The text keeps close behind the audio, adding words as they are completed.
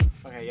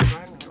Okay, yeah, go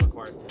ahead and hit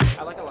record.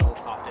 I like a little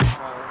soft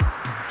intro.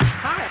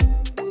 Hi!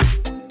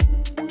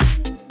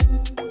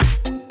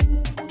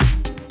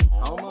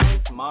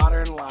 Almost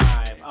Modern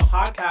Live. A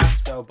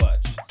podcast so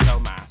butch, so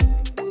mask.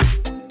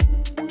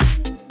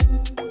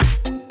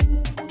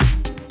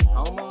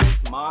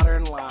 Almost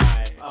Modern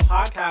Live. A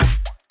podcast.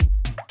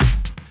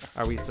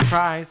 Are we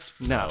surprised?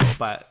 No,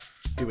 but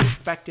do we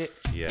expect it?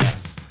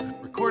 Yes.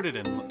 Recorded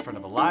in front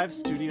of a live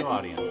studio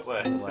audience.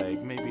 What?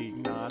 Like, maybe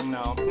not.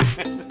 No.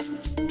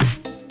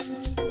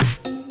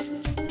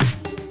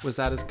 Was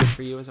that as good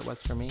for you as it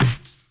was for me?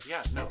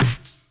 Yeah, no.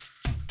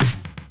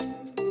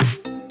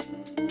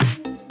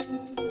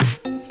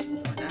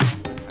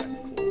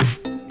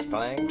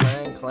 Clang,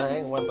 clang,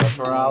 clang with the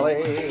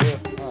trolley.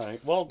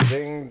 Alright, well,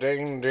 Ding,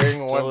 ding,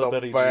 ding still with a the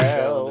better Judy Garland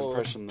bell.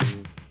 impression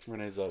than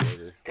Renee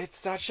Zellweger. It's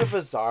such a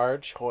bizarre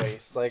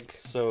choice. Like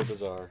So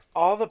bizarre.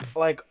 all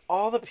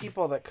the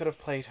people that could have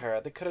played her,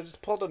 they could have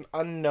just pulled an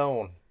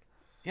unknown.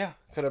 Yeah.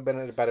 Could have been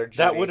a better Judy.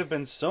 That would have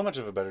been so much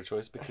of a better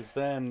choice because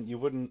then you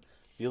wouldn't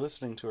be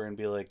listening to her and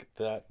be like,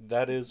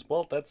 that is,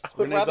 well, that's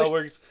would Renee rather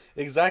Zellweger's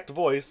exact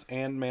voice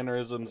and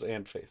mannerisms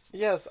and face.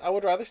 Yes, I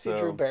would rather see So-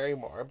 Drew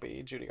Barrymore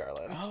be Judy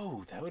Garland.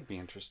 Oh, that would be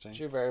interesting.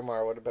 Drew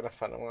Barrymore would have been a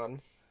fun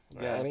one.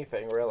 Yeah.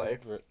 Anything really.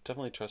 I'd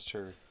definitely trust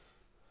her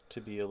to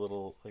be a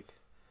little, like,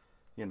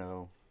 you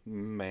know,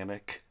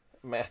 manic.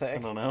 I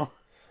Manic. don't know.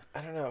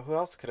 I don't know who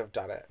else could have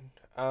done it.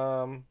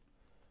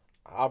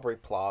 Aubrey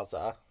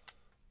Plaza.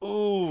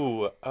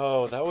 Ooh,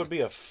 oh, that would be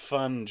a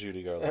fun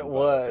Judy Garland. It biopic.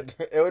 would.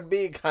 It would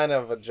be kind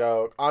of a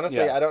joke.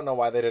 Honestly, Yeah. I don't know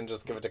why they didn't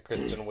just give it to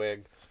Kristen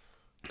Wiig.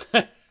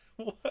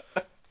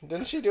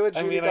 Didn't she do a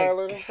Judy mean,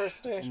 Garland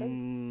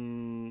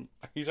impersonation?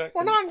 Are you talking?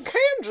 We're not in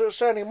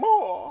Kansas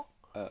anymore.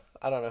 Uh,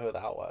 I don't know who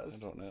that I was.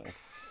 don't know.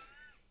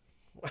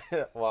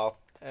 Well,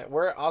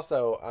 we're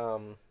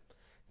also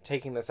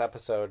taking this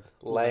episode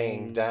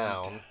laying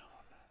down,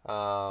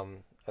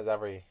 as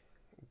every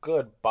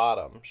good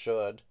bottom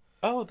should.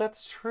 Oh,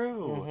 that's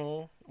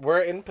true.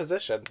 We're in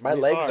position. My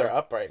We legs are. are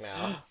up right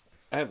now.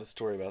 I have a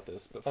story about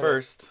this, but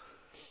first,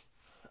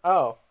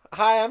 Oh,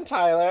 hi, I'm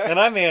Tyler. and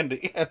I'm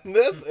Andy. And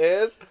this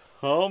is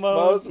Most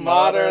Most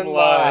Modern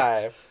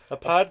Live. a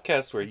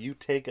podcast where you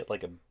take it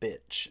like a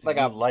bitch, and Like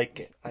you a- like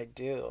it. I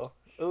do.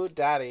 Ooh,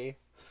 daddy.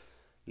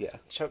 Yeah,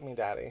 Choke me,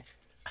 daddy.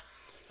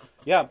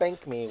 yeah.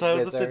 Spank me, So I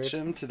was wizard. at the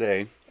gym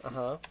today.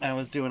 Uh-huh. And I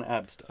was doing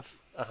ab stuff.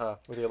 Uh-huh.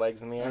 With your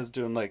legs in the I air? was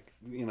doing like,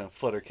 you know,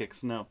 flutter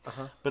kicks. No.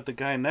 But the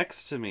guy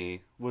next to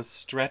me was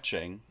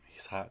stretching.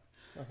 He's hot.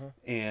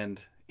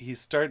 And he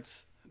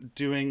starts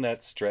doing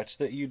that stretch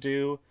that you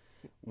do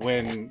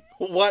when,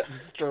 What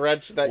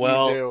stretch that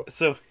well, you do?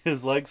 so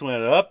his legs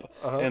went up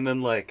and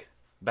then like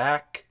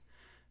back.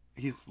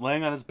 He's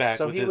laying on his back.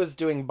 So with he his was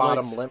doing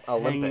bottom legs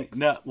Olympics.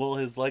 No, well,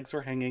 his legs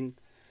were hanging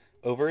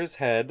over his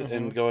head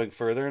and going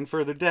further and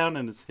further down,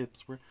 and his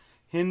hips were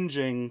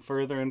hinging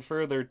further and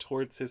further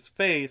towards his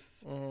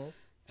face.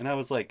 And I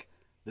was like,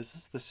 this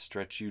is the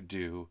stretch you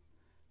do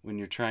when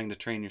you're trying to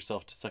train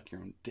yourself to suck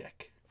your own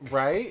dick.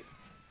 Right?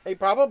 He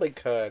probably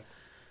could.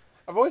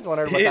 I've always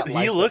wondered what that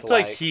life He was looked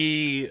like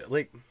he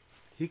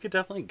could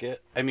definitely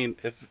get, I mean,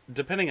 if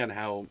depending on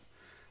how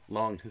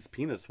long his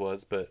penis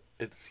was, but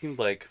it seemed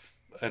like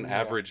an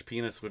average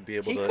penis would be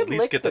able He to could at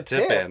least lick get the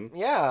tip in.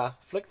 Yeah,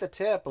 flick the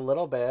tip a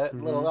little bit.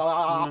 Little.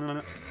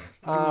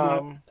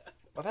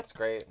 Well, that's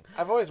great.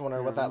 I've always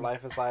wondered what that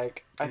life is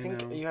like. I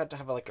think you had to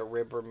have like a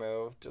rib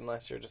removed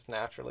unless you're just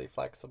naturally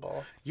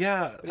flexible.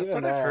 Yeah, that's Even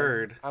what I've then,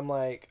 heard. I'm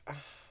like,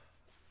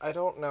 I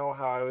don't know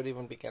how I would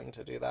even begin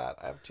to do that.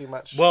 I have too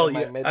much. Well, in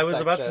my yeah, I was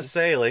about to midsection.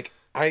 say, like,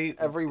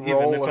 Every even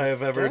roll if of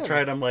I've ever skin.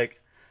 tried, I'm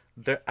like,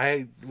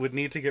 I would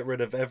need to get rid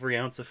of every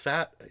ounce of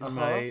fat in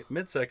my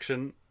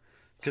midsection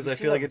because I You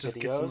see, feel like it just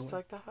gets in videos the way.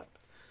 like that.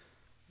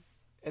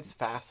 It's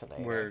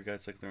fascinating. Where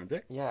guys suck their own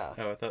dick? Yeah.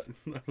 Oh, I thought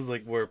I was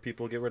like, where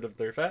people get rid of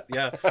their fat?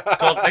 Yeah, it's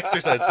called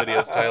exercise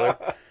videos, Tyler.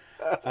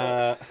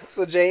 It's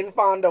a Jane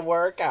Fonda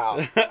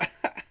workout.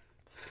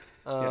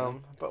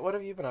 But what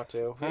have you been up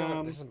to? This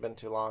hasn't been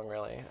too long,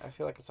 really. I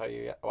feel like I saw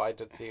you. Well, I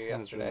did see you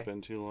yesterday. Hasn't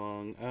been too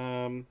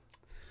long.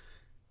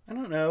 I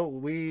don't know.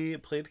 We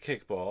played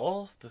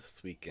kickball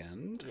this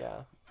weekend,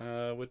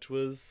 Yeah. which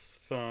was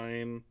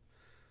fine.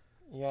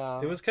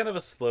 Yeah. It was kind of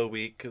a slow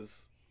week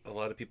because a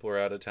lot of people were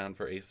out of town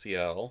for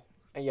ACL.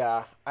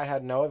 Yeah. I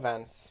had no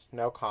events,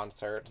 no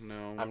concerts.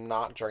 No. I'm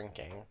not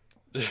drinking.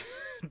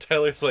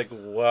 Tyler's like,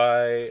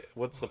 why?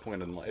 What's the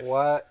point in life?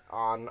 What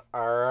on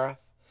earth?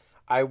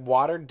 I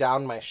watered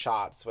down my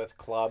shots with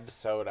club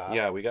soda.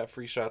 Yeah, we got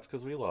free shots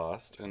because we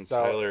lost, and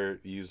So- Tyler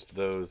used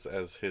those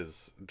as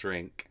his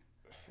drink.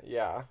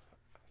 Yeah.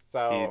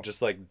 So He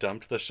just like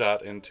dumped the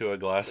shot into a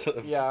glass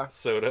of Yeah.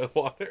 soda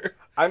water.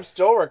 I'm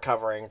still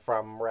recovering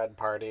from Red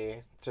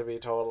Party, to be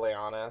totally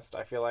honest.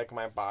 I feel like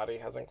my body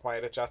hasn't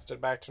quite adjusted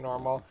back to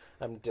normal.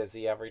 I'm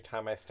dizzy every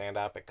time I stand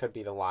up. It could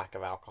be the lack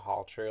of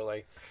alcohol,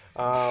 truly.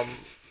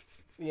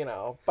 You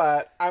know,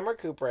 but I'm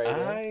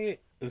recuperating.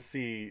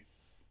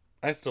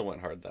 I still went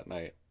hard that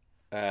night.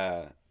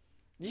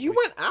 You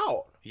went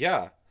out.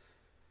 Yeah.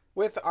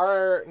 With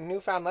our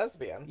newfound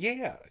lesbian.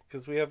 Yeah,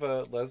 because we have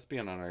a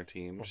lesbian on our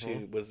team.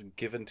 She was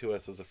given to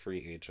us as a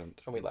free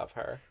agent. And we love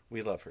her.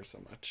 We love her so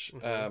much.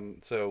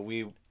 So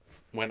we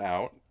went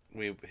out.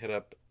 We hit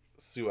up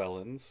Sue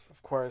Ellen's.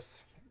 Of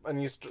course. And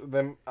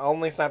the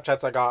only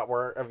Snapchats I got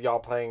were of y'all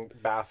playing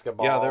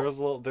basketball. Yeah, there's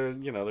a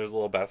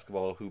little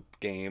basketball hoop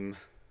game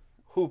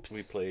hoops.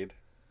 we played.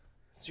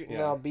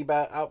 Out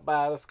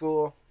by the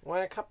school.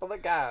 When a couple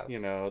of guys.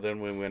 Then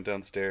we went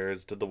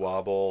downstairs, did the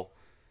wobble.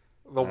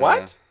 The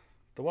what?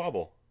 The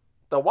wobble.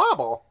 The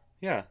wobble?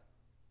 Yeah.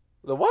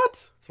 The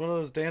what? It's one of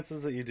those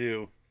dances that you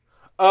do.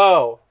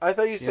 Oh, I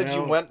thought you said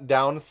you went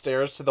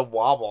downstairs to the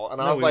wobble,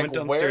 and I was like, went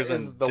downstairs where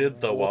is and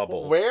did the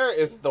wobble. Where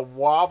is the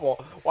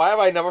wobble? Why have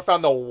I never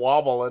found the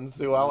wobble in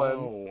Sue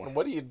Ellen's? No.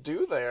 What do you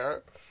do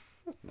there?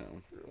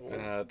 No.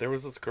 There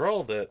was this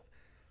girl that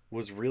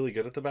was really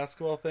good at the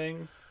basketball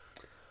thing,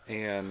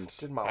 and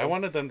Did Molly? I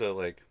wanted them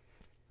to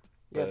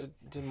Yeah,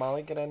 did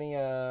Molly get any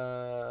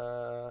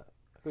hoochie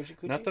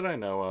coochie? Not that I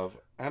know of.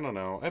 I don't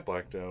know. I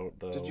blacked out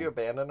though. Did you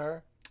abandon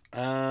her?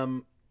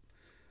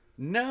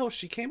 No,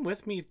 she came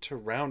with me to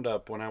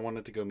Roundup when I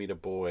wanted to go meet a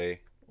boy.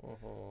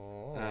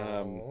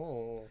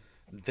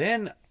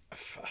 Then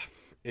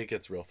it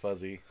gets real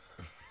fuzzy.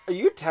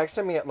 You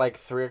texted me at like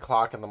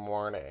 3:00 in the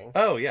morning.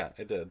 Oh yeah,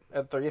 I did.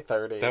 At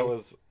 3:30. That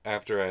was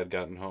after I had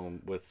gotten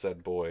home with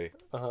said boy.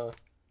 Oh.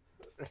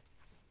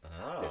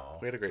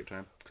 We had a great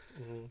time.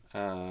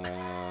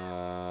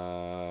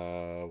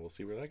 We'll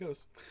see where that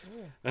goes.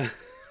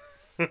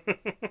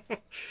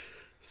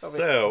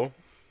 So,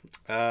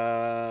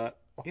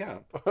 yeah.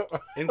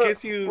 In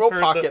case you we'll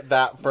pocket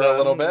that for a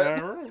little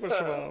bit.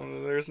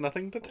 There's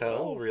nothing to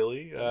tell,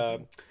 really.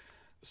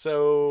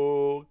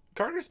 So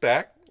Carter's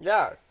back.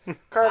 Yeah.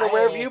 Carter,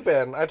 where have you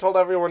been? I told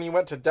everyone you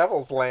went to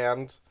Devil's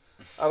Land,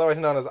 otherwise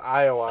known as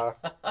Iowa.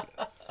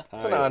 Yes.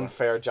 It's an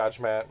unfair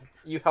judgment.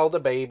 You held a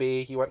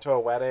baby. You went to a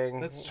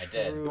wedding. That's true. I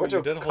did. You went to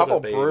a couple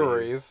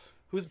breweries.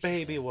 Whose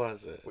baby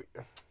was it?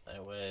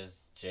 It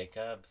was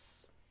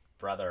Jacob's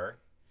brother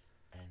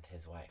and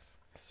his wife.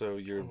 So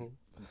your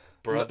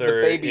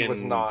brother The baby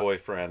was not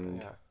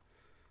boyfriend. Yeah.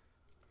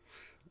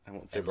 I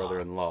won't say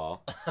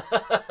brother-in-law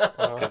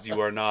because you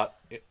are not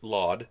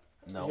lawed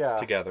No. Yeah.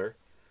 together.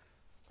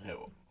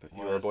 Who But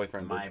you were a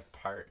boyfriend. my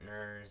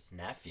partner's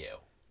nephew,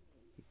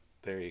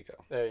 There you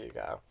go. There you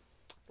go.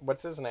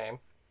 What's his name?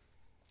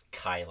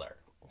 Kyler.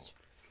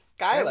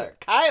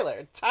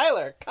 Kyler,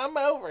 Tyler, come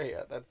over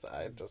here.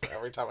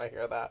 Every time I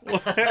hear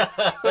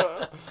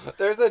that.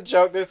 There's a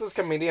joke. There's this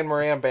comedian,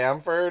 Maria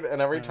Bamford,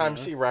 and every time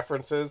she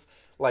references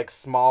like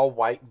small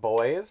white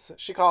boys,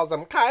 she calls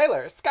them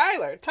Kyler,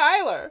 Skyler,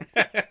 Tyler.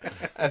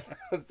 And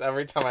it's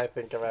every time I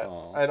think of it.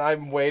 Aww. And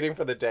I'm waiting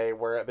for the day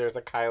where there's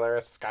a Kyler,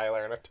 a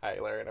Skyler, and a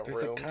Tyler in a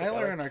There's room. a Kyler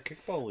together. in our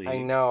kickball league. I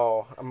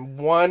know.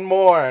 One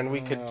more and we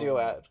could do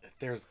it.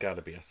 There's got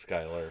to be a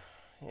Skyler.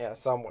 Yeah,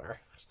 somewhere.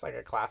 Just like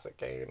a classic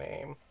gay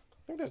name.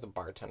 I think there's a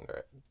bartender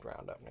at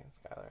Roundup named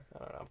Skyler. I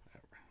don't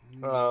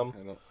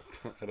know.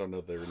 I don't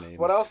know their names.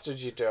 What else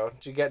did you do?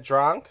 Did you get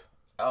drunk?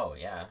 Oh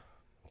yeah.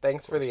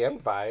 Thanks for the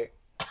invite.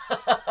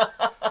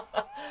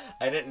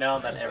 I didn't know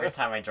that every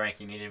time I drank,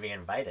 you needed to be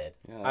invited.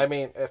 Yeah. I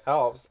mean, it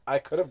helps. I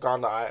could have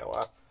gone to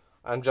Iowa.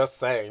 I'm just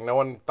saying. No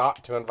one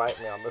thought to invite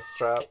me on this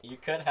trip. You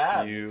could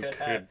have. You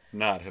could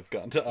not have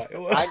gone to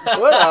Iowa. I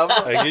could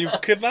have. You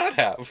could not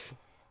have.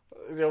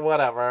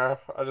 Whatever.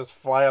 I'll just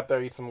fly up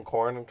there, eat some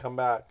corn, and come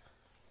back.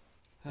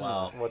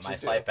 Well, What'd my you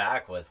do? flight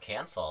back was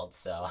canceled,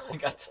 so I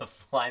got to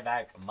fly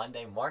back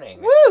Monday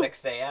morning Woo! at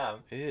 6 a.m.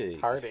 Hey.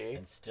 Party.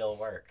 and still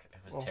work.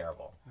 It was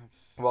terrible.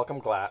 Welcome,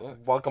 Glad.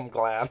 Sucks. Welcome,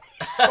 Glad.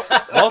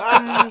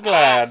 Welcome,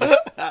 glad.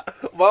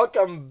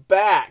 Welcome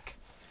back.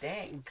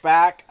 Dang.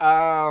 Back.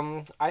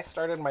 I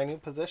started my new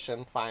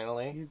position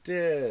finally. You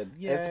did.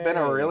 Yay. It's been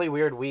a really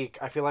weird week.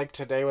 I feel like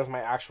today was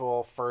my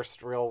actual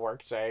first real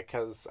work day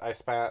because I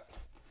spent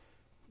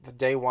the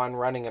day one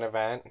running an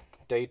event.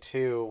 Day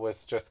two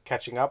was just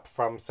catching up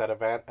from said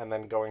event and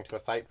then going to a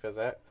site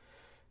visit.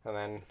 And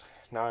then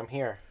now I'm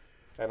here.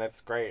 And it's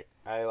great.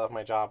 I love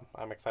my job.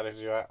 I'm excited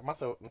to do it. I'm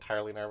also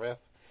entirely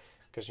nervous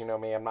because you know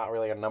me, I'm not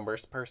really a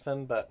numbers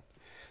person, but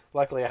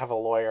luckily I have a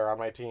lawyer on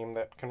my team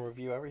that can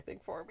review everything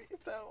for me.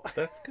 So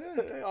That's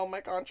good. all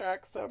my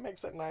contracts, so it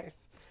makes it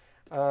nice.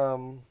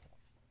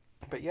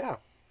 But yeah,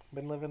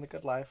 been living the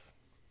good life.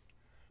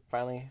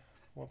 Finally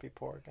won't be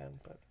poor again,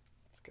 but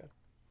it's good.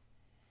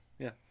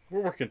 Yeah,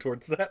 we're working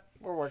towards that.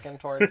 We're working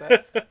towards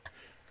it.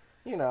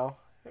 You know,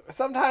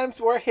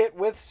 sometimes we're hit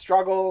with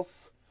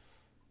struggles.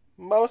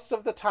 Most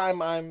of the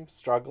time I'm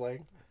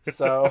struggling.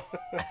 So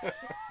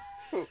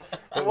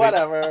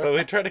whatever. But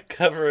we try to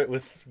cover it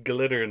with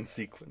glitter and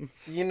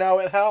sequins. You know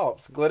it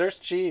helps. Glitter's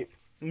cheap.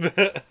 You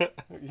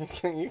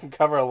can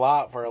cover a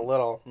lot for a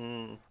little.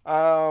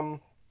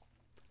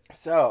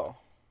 So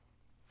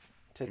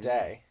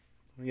today,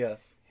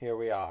 Yes. here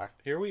we are.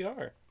 Here we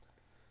are.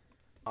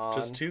 On...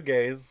 Just two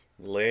gays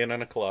laying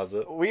in a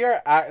closet, We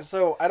are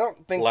so I don't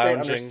think they lounging,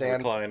 understand.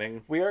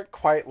 reclining. We are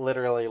quite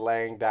literally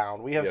laying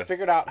down. We have Yes.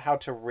 figured out how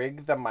to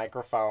rig the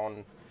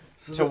microphone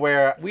to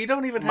where we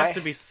don't even my- have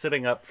to be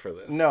sitting up for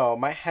this. no,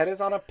 my head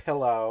is on a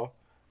pillow.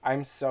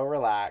 I'm so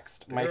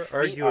relaxed. My There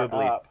are feet are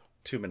arguably up.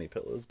 too many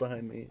pillows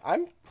behind me.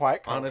 I'm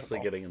quite comfortable. Honestly,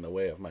 getting in the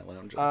way of my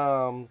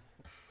lounging.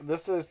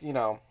 This is,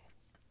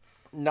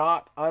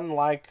 not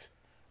unlike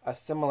a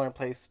similar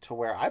place to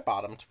where I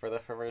bottomed for the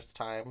first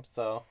time.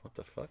 So, What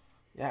the fuck?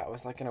 yeah, it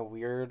was like in a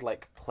weird,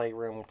 like,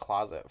 playroom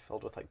closet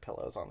filled with, like,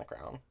 pillows on the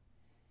ground.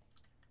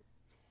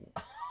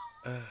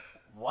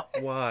 What?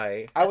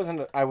 Why? I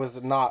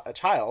was not a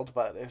child,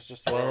 but it was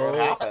just where it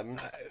happened.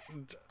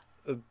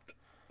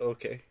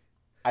 Okay.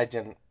 I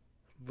didn't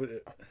But,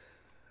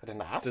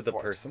 ask did the for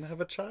it. person have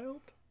a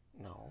child?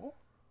 No.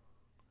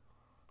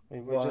 We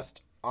were What?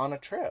 just on a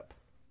trip.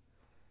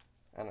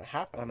 And it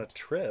happened. On a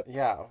trip?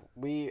 Yeah,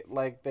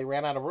 they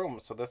ran out of room,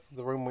 so this is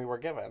the room we were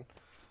given.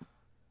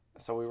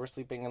 So we were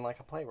sleeping in, like,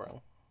 a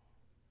playroom.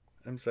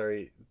 I'm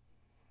sorry.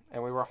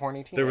 And we were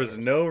horny teenagers. There was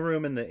no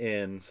room in the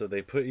inn, so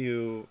they put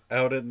you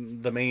out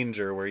in the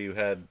manger where you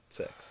had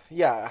sex.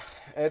 Yeah,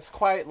 it's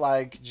quite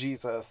like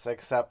Jesus,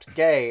 except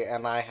gay,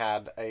 and I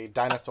had a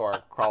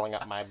dinosaur crawling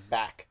up my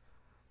back.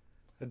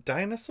 A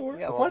dinosaur?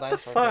 Yeah, a little What the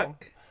dinosaur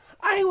fuck? film.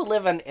 I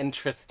live an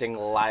interesting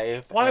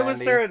life. Why was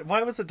Andy.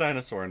 why was a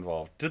dinosaur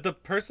involved? Did the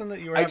person that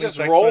you were I having just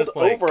sex rolled with,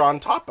 like... over on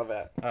top of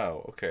it.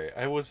 Oh, okay.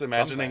 I was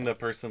imagining Something. the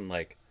person,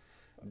 like,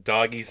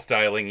 doggy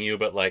styling you,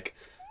 but, like,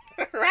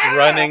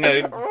 running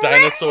a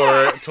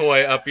dinosaur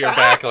toy up your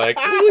back, like,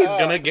 ooh, he's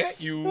gonna get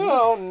you.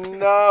 Oh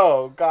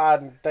no,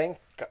 God! Thank.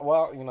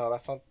 Well,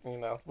 that's not.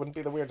 Wouldn't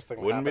be the weirdest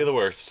thing. Wouldn't be the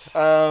worst.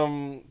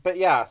 But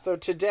yeah. So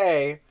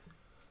today,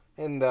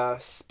 in the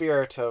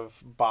spirit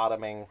of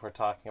bottoming, we're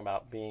talking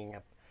about being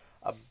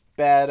a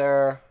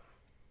better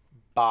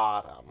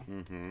bottom.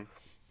 Mm-hmm.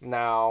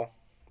 Now,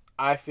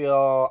 I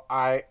feel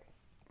I'm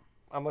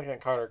looking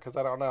at Carter because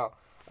I don't know.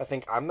 I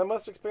think I'm the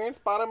most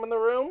experienced bottom in the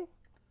room.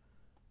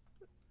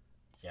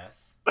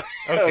 Yes.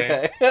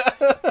 Okay.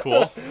 Okay.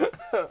 Cool.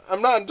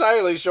 I'm not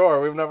entirely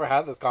sure. We've never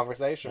had this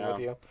conversation Yeah.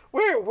 with you.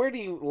 Where do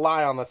you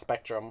lie on the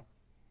spectrum?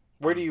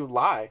 Where do you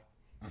lie?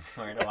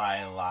 Where do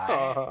I lie?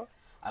 Uh-huh.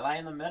 I lie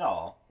in the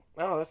middle.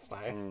 Oh, that's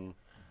nice. Mm.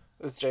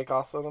 Is Jake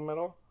also in the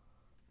middle?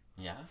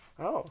 Yeah.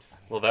 Oh.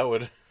 Well, that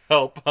would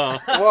help, huh?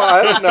 Well,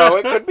 I don't know.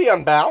 It could be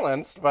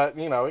unbalanced, but,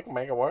 we can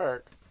make it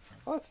work.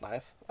 Well, that's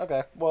nice.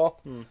 Okay.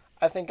 Well,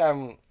 I think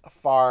I'm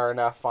far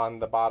enough on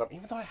the bottom.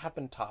 Even though I have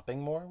been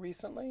topping more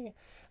recently,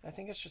 I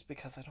think it's just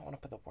because I don't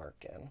want to put the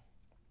work in.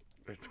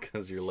 It's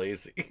because you're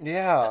lazy.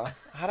 Yeah.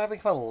 How do I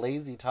become a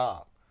lazy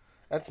top?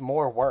 That's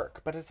more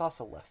work, but it's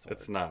also less work.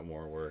 It's not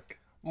more work.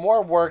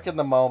 More work in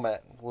the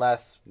moment,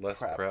 less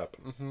Prep.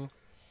 Mm-hmm.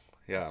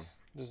 Yeah.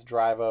 Just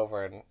drive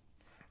over and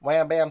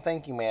wham, bam,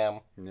 thank you, ma'am.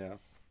 Yeah.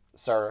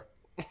 Sir.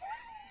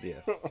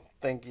 Yes.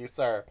 Thank you,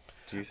 sir.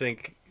 Do you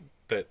think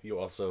that you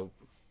also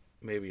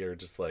maybe are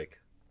just like,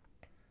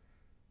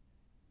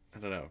 I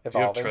don't know. Do you have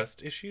Evolving?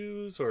 trust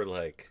issues or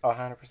like... Oh,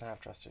 100% have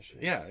trust issues.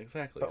 Yeah,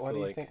 exactly. But what So, do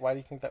you like, think? Why do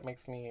you think that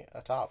makes me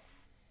a top?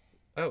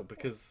 Oh,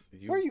 because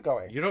you... Where are you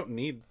going? You don't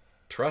need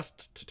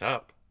trust to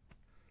top.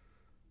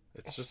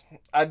 It's just...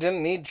 I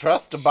didn't need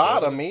trust to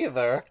bottom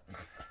either.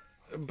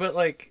 But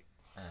like...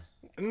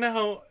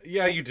 No,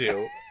 yeah, you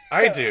do.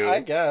 I do. I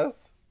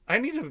guess. I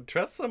need to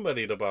trust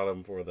somebody to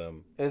bottom for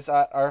them. Is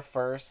that our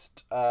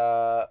first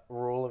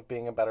rule of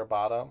being a better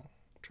bottom?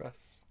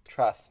 Trust.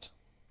 Trust.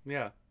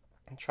 Yeah.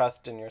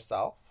 Trust in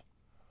yourself.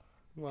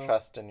 Well,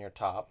 Trust in your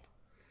top.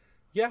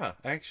 yeah,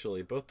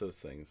 actually, both those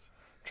things.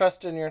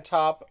 Trust in your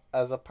top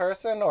as a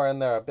person or in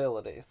their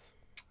abilities?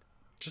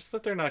 Just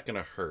that they're not going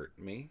to hurt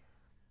me.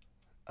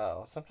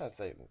 Oh, sometimes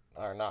they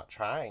are not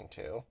trying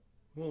to.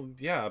 Well,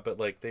 yeah, but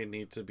like they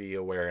need to be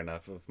aware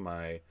enough of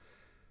my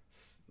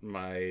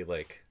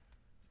like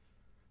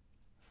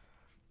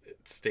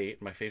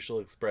state, my facial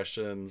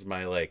expressions,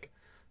 my like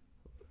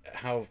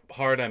how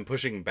hard I'm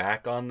pushing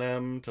back on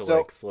them to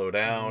like slow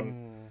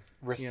down.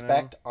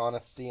 Respect,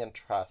 honesty, and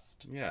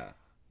trust. Yeah.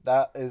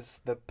 That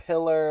is the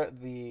pillar,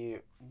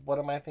 what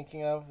am I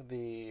thinking of?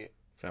 The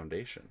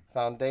Foundation.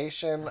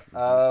 foundation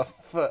of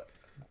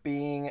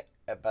being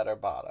a better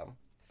bottom.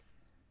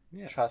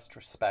 Yeah. Trust,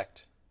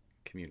 respect,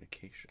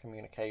 Communication.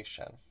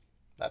 communication.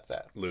 That's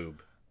it.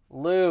 Lube.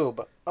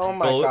 Lube. Oh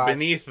my god.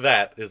 Beneath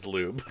that is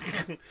lube.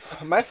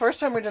 My first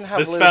time we didn't have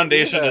This lube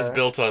foundation is either.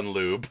 built on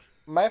lube.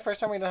 My first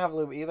time we didn't have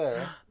lube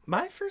either.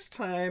 My first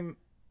time...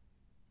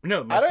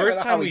 No, I my don't even first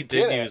know how time we we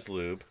did did it. use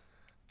lube...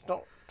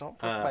 Don't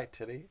poke my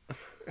titty.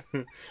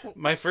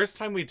 My first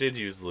time we did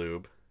use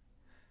lube.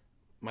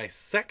 My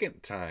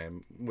second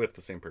time with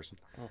the same person,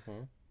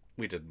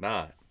 we did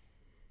not.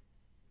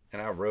 And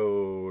I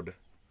rode.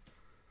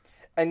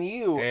 And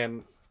you...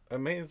 And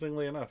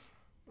amazingly enough,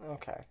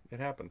 Okay. it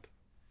happened.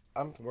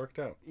 Um, It worked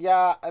out.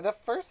 Yeah, the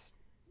first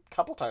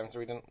couple times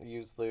we didn't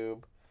use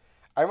lube.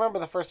 I remember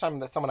the first time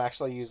that someone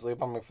actually used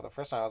lube on me for the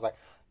first time. I was like,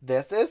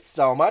 "This is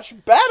so much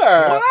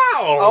better!" Wow!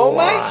 Oh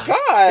my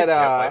god!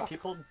 Why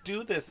people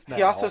do this now?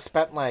 He also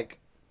spent like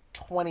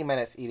 20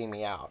 minutes eating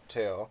me out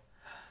too.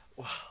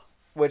 Wow.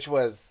 Which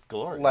was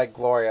Glorious. like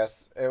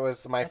glorious. It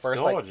was my That's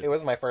first gorgeous. it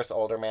was my first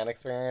older man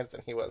experience,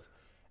 and he was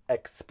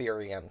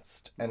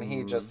experienced. And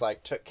he just,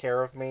 like, took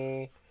care of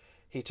me.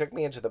 He took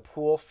me into the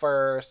pool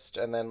first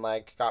and then,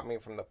 like, got me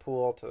from the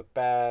pool to the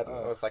bed.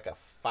 It was, like, a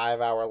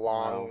 5-hour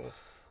long,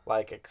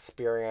 like,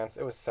 experience.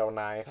 It was so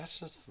nice. That's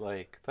just,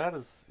 like, that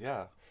is,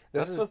 yeah.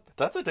 This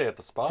That's a day at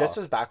the spa. This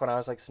was back when I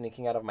was, like,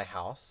 sneaking out of my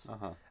house.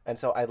 And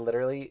so I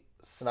literally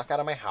snuck out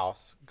of my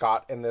house,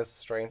 got in this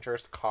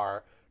stranger's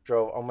car,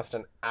 drove almost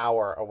an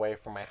hour away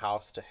from my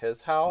house to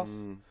his house,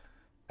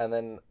 and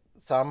then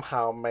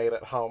somehow made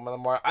it home in the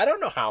morning. I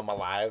don't know how I'm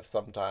alive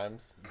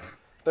sometimes.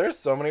 There's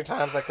so many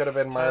times I could have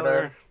been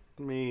murdered.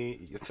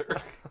 Me either.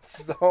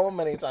 So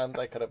many times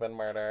I could have been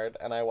murdered,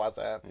 and I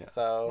wasn't. Yeah.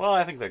 So Well,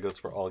 I think that goes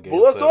for all gays.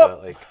 What's though,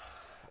 up? that, like,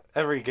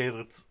 every gay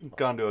that's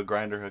gone to a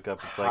Grindr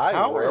hookup, it's like, High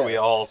how are we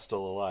risk. all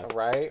still alive?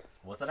 right?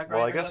 Was it a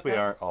Well, I Grindr guess we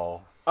hookup? aren't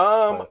all.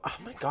 Oh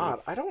my god,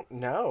 I don't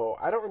know.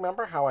 I don't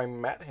remember how I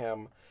met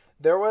him.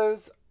 There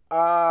was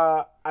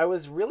I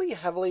was really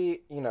heavily,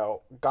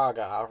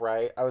 gaga,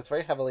 right? I was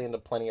very heavily into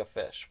Plenty of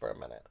Fish for a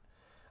minute.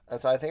 And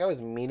so I think I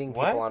was meeting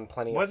people on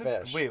Plenty of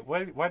Fish.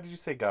 Why did you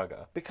say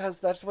Gaga? Because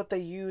that's what they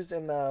use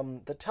in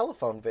the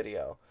telephone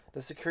video.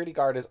 The security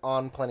guard is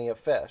on Plenty of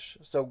Fish.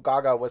 So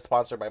Gaga was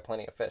sponsored by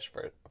Plenty of Fish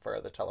for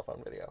the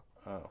telephone video.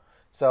 Oh.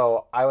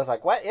 So I was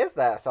like, what is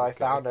that? So I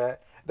found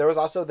it. There was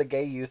also the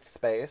Gay Youth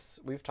Space.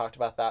 We've talked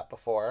about that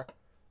before.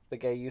 The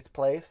Gay Youth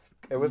Place.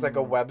 It was like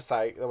a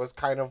website that was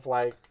kind of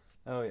like,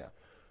 Oh, yeah.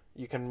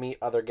 you can meet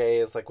other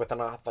gays like within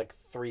a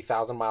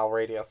 3,000-mile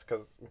radius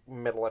because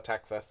middle of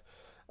Texas.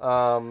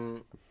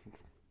 And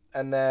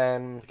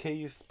then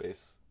KU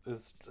space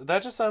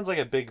that just sounds like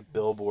a big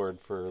billboard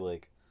for,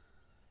 like,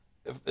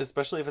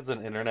 especially if it's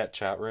an internet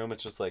chat room.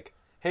 It's just like,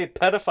 hey,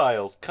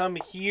 pedophiles, come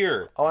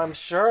here. oh, I'm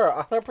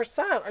sure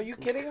 100%. Are you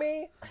kidding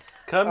me?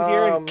 Come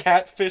here and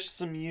catfish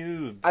some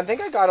youths. I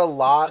think I got a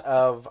lot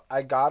of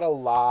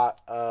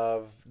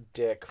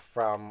dick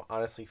from,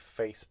 honestly,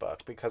 Facebook,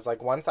 because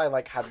like once I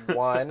like had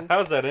one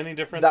How's that any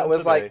different that than was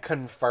today? like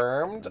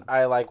confirmed,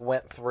 I like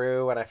went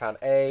through and I found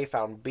A,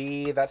 found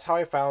B. That's how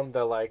I found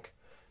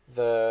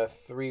the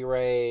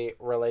three-way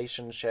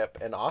relationship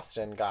in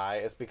Austin guy,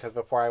 is because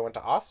before I went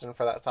to Austin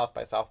for that South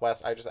by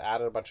Southwest, I just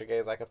added a bunch of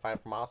gays I could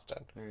find from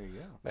Austin. There you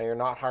go. Now, you're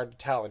not hard to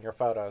tell in your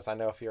photos. I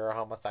know if you're a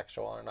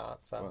homosexual or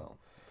not. So, Well,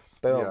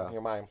 boom, yeah.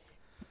 you're mine.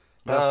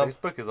 Yeah,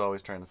 Facebook is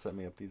always trying to set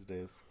me up these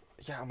days.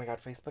 Yeah, oh my god,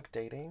 Facebook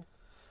dating.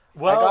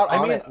 Well, I got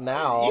on it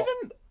now.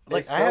 Even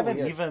like It's I so haven't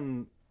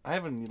weird. I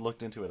haven't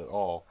looked into it at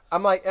all.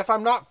 I'm like, if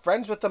I'm not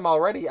friends with them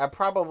already, I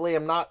probably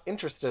am not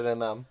interested in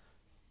them.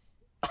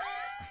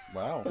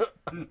 Wow.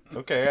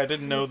 Okay, I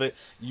didn't know that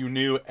you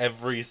knew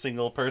every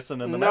single person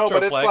in the No,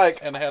 but it's Metroplex like-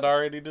 and had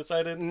already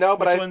decided No,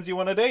 but which I- ones you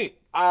want to date.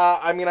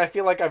 I mean, I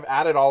feel like I've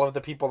added all of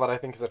the people that I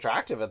think is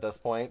attractive at this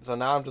point, so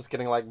now I'm just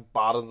getting like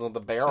bottom of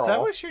the barrel. Is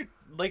that what you're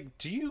like?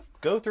 Do you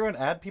go through and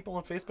add people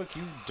on Facebook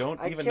you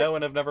don't I even get- know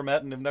and have never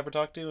met and have never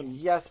talked to? And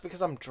Yes,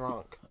 because I'm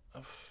drunk.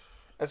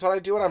 That's what I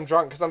do when I'm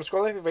drunk, because I'm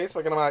scrolling through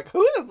Facebook and I'm like,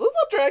 who is this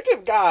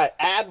attractive guy?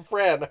 Add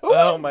friend. Who is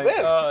Oh my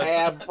this? God.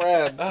 Add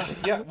friend.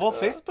 yeah, well,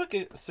 Facebook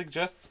it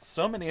suggests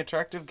so many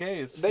attractive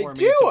gays They for me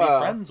do, to be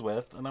friends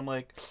with, and I'm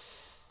like,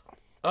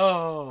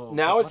 oh.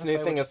 Now but its what new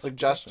if I thing would is just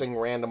suggesting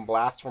random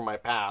blasts from my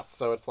past.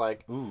 So it's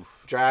like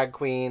Oof. drag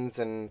queens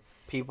and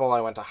people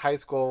I went to high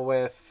school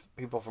with,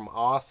 people from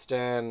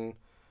Austin,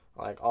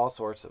 like all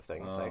sorts of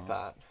things like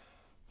that.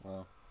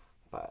 Wow.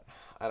 But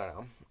I don't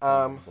know.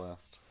 Sounds like a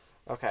blast.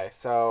 Okay,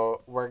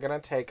 so we're gonna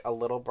take a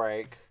little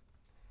break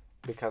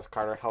because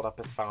Carter held up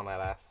his phone at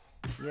us,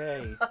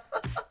 Yay.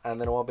 and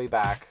then we'll be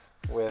back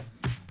with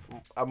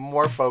a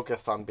more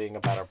focus on being a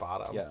better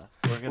bottom. Yeah.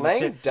 We're gonna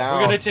Laying down.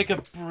 We're gonna take a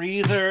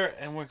breather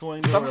and we're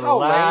going to Somehow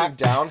relax. laying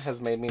down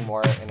has made me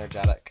more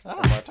energetic and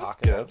more That's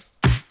talkative.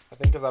 good. I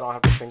think because I don't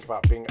have to think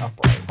about being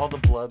upright. All the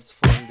blood's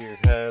flowing to your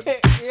head.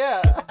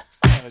 Yeah.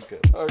 Ah,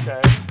 good.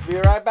 Okay. Be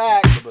right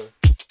back.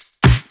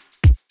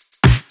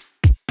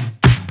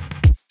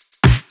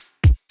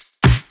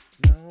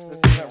 No.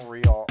 This isn't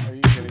real. Are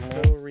you kidding He's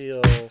me? so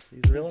real.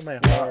 He's real in my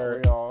It's not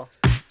heart. real.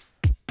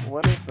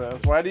 What is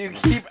this? Why do you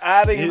keep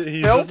adding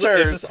He's filters? Just,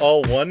 it's just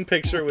all one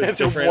picture with It's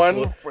different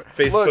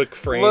Facebook look,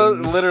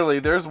 frames. Literally,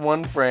 there's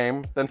one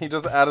frame. Then he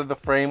just added the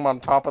frame on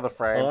top of the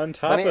frame. On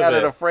top Then he of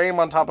added it. a frame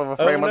on top of a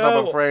frame on top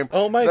of a no. frame.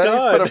 Oh my then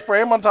God. he's put a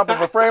frame on top of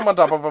a frame on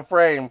top of a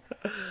frame,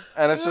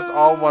 and it's just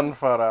all one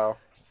photo.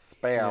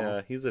 Spam.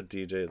 Yeah, he's a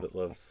DJ that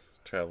loves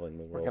traveling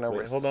the world. gonna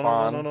Wait, hold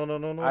respond. on,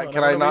 no.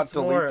 Can I wanna not read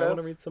some delete more. I want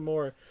to this? read some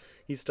more.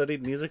 He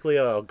studied musically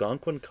at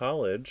Algonquin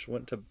College,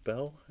 went to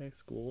Bell High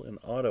School in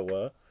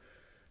Ottawa,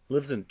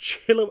 lives in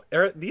Chilliwack,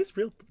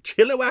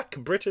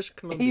 British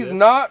Columbia. He's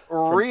not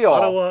from real.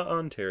 Ottawa,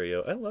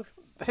 Ontario. I love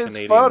His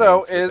Canadian photo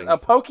names for is a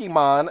things.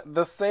 Pokemon,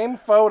 the same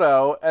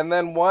photo, and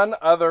then one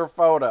other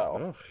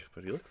photo. Oh,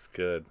 but he looks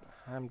good.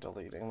 I'm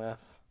deleting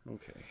this.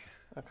 Okay.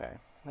 Okay.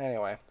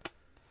 Anyway,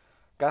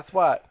 guess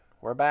what?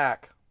 We're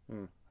back,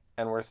 and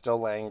we're still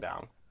laying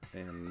down.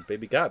 And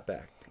baby got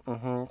back.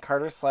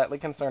 Carter's slightly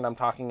concerned I'm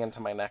talking into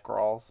my neck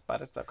rolls,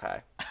 but it's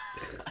okay.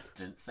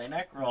 didn't say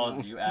neck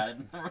rolls. You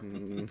added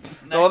neck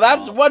Well,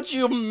 that's rolls. what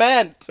you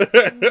meant.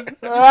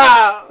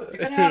 Ah! You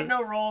can have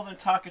no rolls and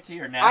tuck it to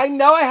your neck. I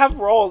know I have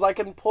rolls. I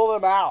can pull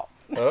them out.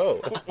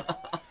 Oh.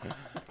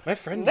 My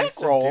friend Neck used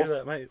to rolls. do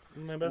that.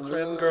 My best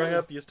friend growing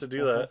up used to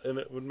do that, and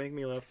it would make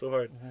me laugh so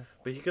hard.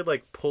 But he could,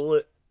 like, pull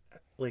it,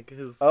 like,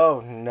 his Oh,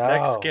 no.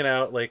 neck skin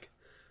out, like,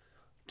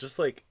 just,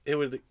 like, it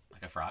would Like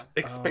a frog?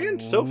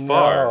 expand so no.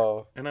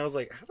 far. And I was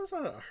like, how does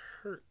that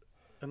hurt?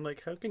 And,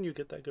 like, how can you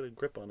get that good a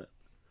grip on it?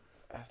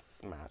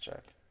 That's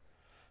magic.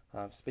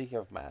 Speaking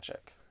of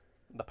magic,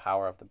 the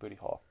power of the booty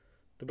hole.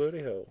 The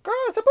booty hole. Girl,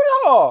 it's a booty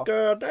hole!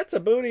 Girl, that's a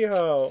booty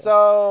hole.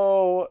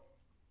 So,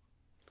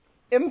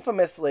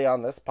 infamously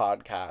on this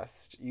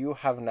podcast, you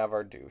have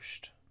never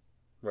douched.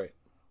 Right.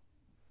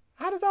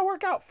 How does that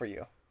work out for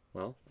you?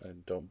 Well, I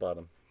don't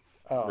bottom.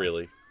 Oh.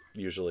 Really,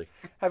 usually.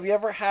 Have you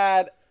ever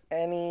had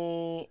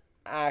any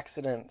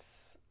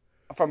accidents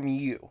from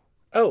you?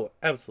 Oh,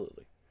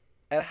 absolutely.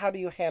 And how do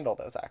you handle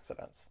those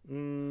accidents?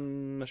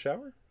 The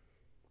shower?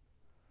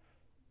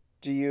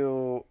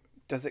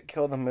 Does it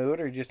kill the mood,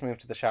 or do you just move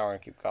to the shower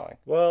and keep going?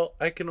 Well,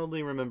 I can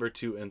only remember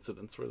 2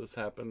 incidents where this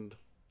happened.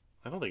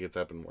 I don't think it's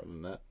happened more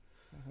than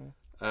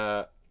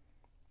that.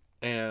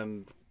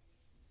 And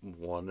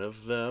one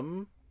of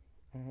them,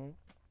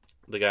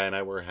 the guy and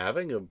I were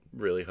having a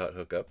really hot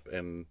hookup,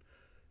 and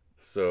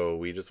so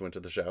we just went to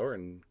the shower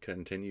and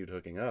continued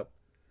hooking up.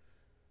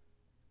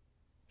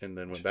 And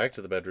then went back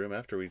to the bedroom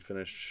after we'd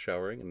finished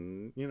showering,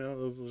 and, you know, it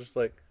was just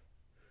like,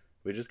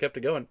 we just kept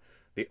it going.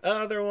 The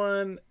other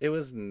one, it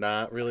was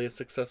not really a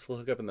successful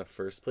hookup in the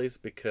first place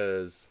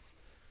because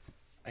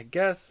I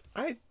guess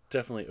I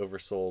definitely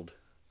oversold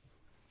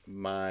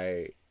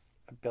my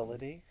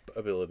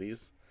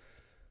abilities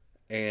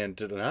and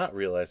did not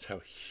realize how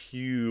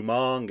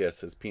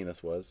humongous his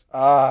penis was.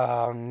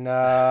 Oh,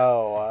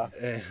 no.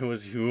 It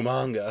was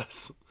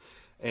humongous.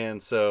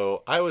 And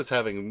so I was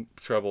having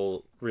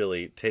trouble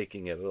really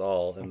taking it at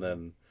all. And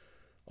then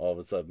all of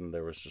a sudden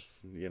there was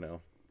just, you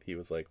know, he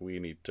was like, we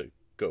need to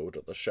go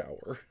to the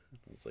shower.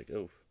 I was like,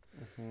 oh.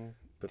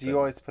 But Do you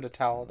always put a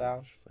towel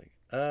down? just like,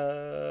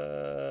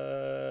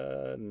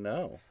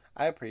 no.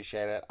 I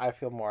appreciate it. I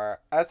feel more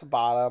as a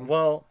bottom.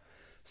 Well,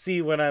 see,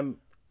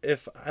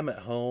 if I'm at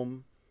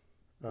home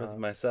with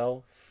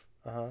myself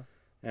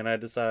and I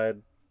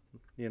decide,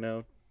 you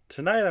know,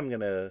 tonight I'm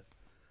going to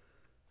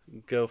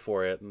go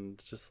for it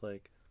and just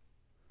like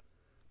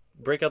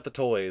break out the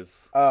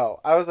toys, Oh,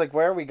 I was like,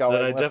 where are we going?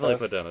 then I with definitely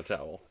this? put down a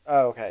towel.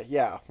 Oh, okay.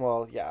 Yeah.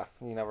 Well, yeah.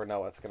 You never know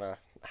what's gonna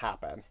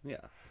happen.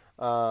 Yeah.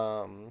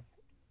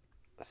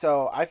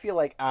 So I feel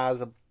like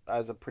as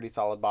a pretty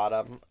solid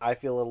bottom, I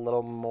feel a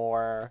little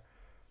more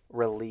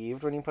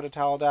relieved when you put a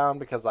towel down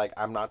because like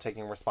I'm not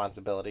taking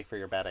responsibility for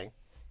your bedding.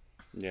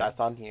 Yeah. That's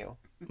on you.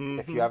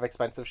 If you have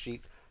expensive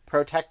sheets,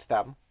 protect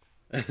them.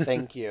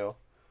 Thank you.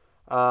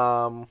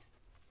 But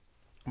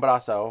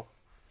also,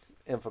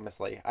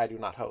 infamously, I do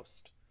not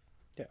host.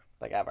 Yeah.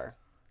 Like ever.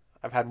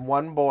 I've had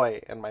one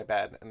boy in my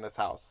bed in this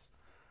house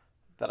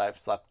that I've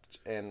slept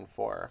in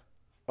for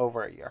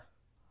over a year.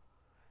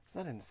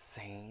 Isn't that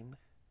insane?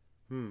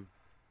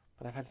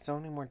 But I've had so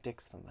many more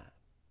dicks than that.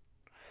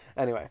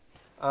 Anyway,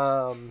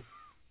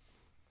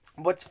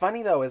 what's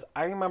funny though is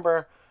I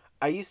remember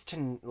I used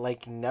to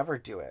like never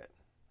do it.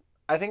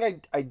 I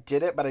think I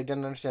did it, but I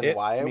didn't understand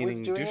why I was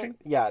meaning doing douching? it.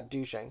 Yeah,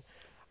 douching.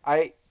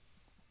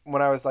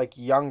 When I was like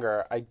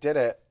younger, I did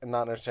it and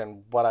not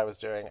understand what I was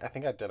doing. I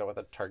think I did it with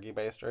a turkey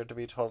baster, to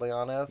be totally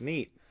honest.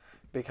 Neat.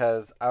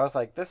 Because I was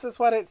like, this is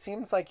what it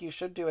seems like you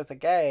should do as a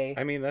gay.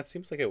 I mean, that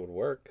seems like it would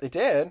work. It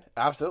did.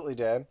 Absolutely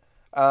did.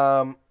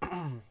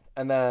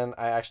 And then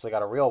I actually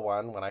got a real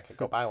one when I could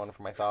go buy one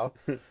for myself.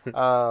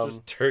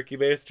 Just turkey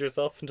baste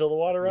yourself until the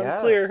water runs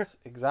clear.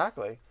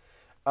 Exactly.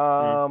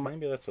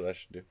 Maybe that's what I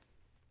should do.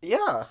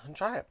 Yeah,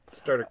 try it.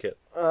 Starter kit.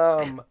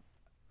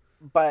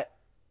 But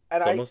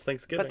It's almost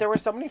Thanksgiving. But there were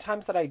so many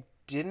times that I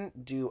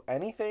didn't do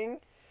anything,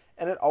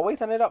 and it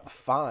always ended up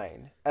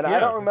fine. And I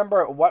don't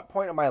remember at what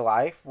point in my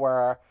life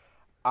where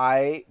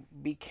I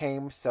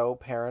became so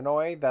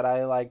paranoid that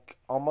I like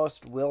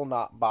almost will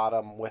not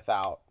bottom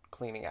without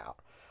cleaning out.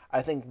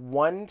 I think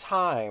one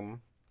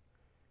time,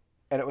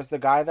 and it was the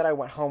guy that I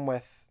went home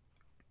with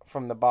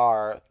from the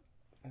bar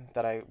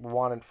that I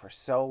wanted for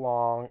so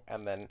long,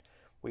 and then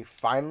we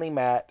finally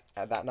met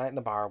at that night in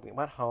the bar. We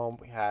went home.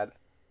 We had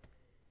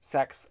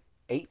sex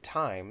 8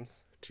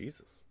 times.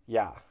 Jesus.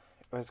 Yeah,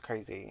 it was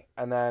crazy.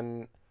 And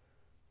then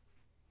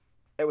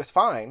it was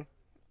fine.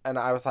 And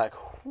I was like,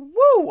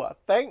 woo,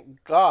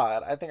 thank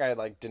God. I think I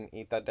like didn't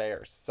eat that day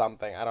or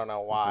something. I don't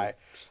know why.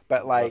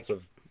 But like Lots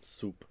of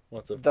soup.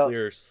 Lots of the-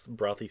 clear,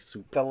 brothy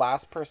soup. the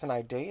last person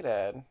I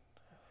dated,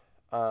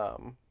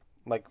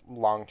 like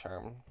long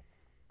term,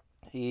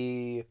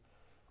 he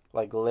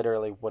like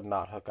literally would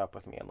not hook up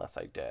with me unless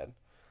I did.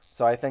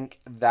 So I think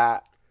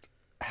that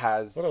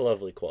has What a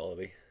lovely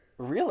quality.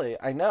 really,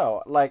 I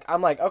know. Like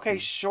I'm like, okay,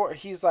 sure.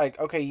 He's like,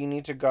 okay, you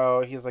need to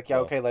go. He's like, yeah,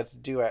 okay, let's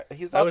do it.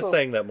 He's I also, was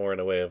saying that more in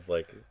a way of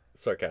like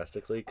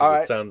sarcastically because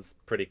Alright. it sounds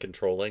pretty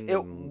controlling. it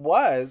and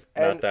was,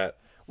 not and that.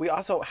 we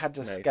also had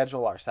to nice.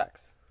 schedule our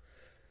sex.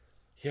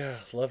 Yeah,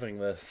 loving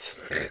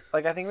this.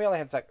 Like, I think we only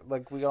had sex,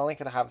 like, we only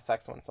could have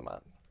sex once a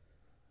month.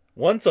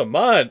 Once a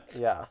month?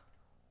 Yeah.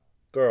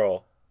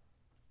 Girl.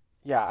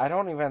 Yeah, I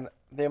don't even,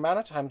 the amount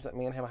of times that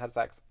me and him had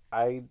sex,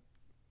 I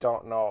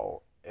don't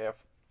know if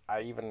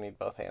I even need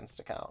both hands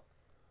to count.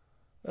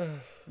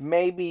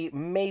 Maybe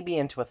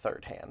into a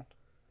third hand.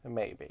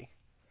 Maybe.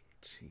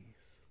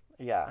 Jeez.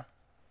 Yeah.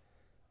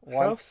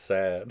 How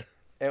sad.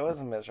 It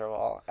was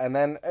miserable. And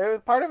then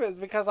part of it is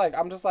because, like,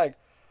 I'm just like,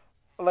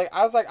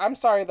 I was like, I'm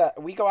sorry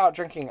that we go out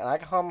drinking and I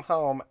come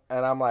home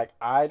and I'm like,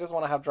 I just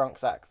want to have drunk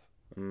sex.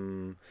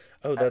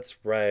 Oh, that's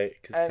right.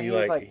 Because and he he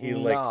was like like, he "Nah."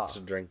 liked to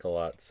drink a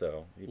lot,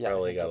 so he Yeah,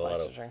 probably he got did a like lot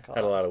to of drink a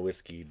had a lot. lot of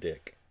whiskey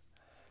dick.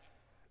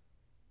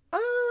 I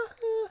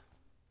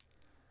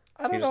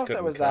He don't just know if it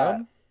couldn't was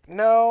come? that.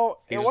 No,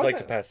 He it just wasn't. liked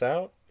to pass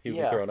out. He would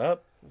be Yeah. thrown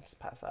up. Just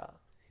pass out.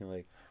 He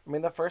like I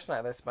mean, the first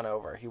night they spent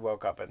over, he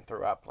woke up and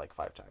threw up like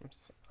 5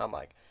 times. I'm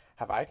like,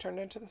 have I turned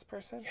into this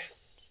person?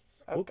 yes.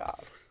 Oh,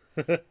 Oops.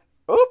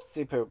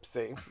 Oopsie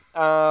poopsie.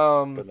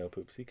 But no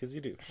poopsie because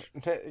you do.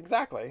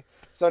 Exactly.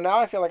 So now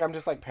I feel like I'm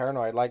just like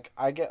paranoid. Like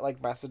I get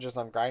like messages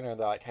on Grindr.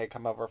 They're like, "Hey,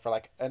 come over for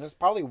like," and it's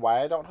probably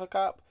why I don't hook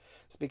up.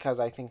 It's because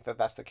I think that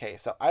that's the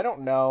case. So I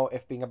don't know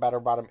if being a better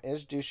bottom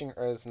is douching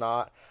or is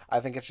not. I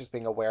think it's just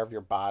being aware of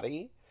your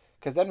body.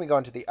 Because then we go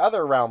into the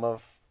other realm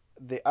of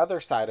the other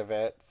side of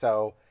it.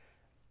 So,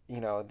 you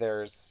know,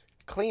 there's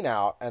clean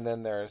out and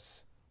then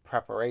there's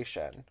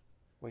preparation,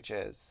 which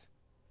is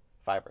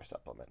fiber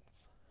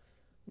supplements.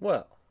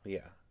 Well,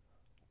 yeah.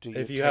 Do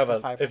If you take have a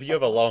a fiber if you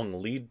have a supplement?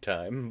 long lead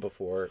time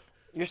before,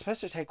 You're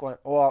supposed to take one.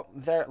 Well,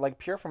 they're like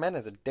Pure for Men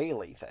is a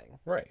daily thing,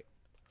 right?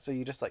 so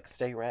you just like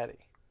stay ready.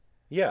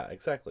 Yeah,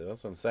 exactly.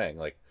 That's what I'm saying.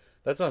 Like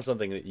that's not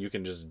something that you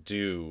can just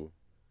do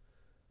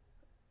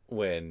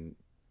when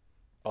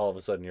all of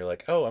a sudden you're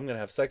like, "Oh, I'm going to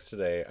have sex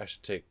today. I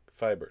should take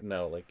fiber."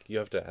 No, like you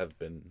have to have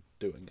been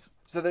doing it.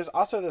 So there's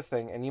also this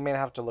thing, and you may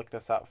have to look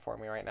this up for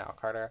me right now,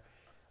 Carter,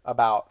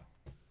 about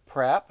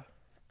prep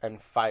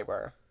and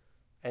fiber,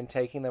 and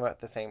taking them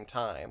at the same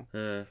time.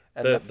 And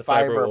the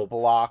fiber will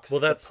blocks. Well,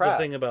 that's the prep.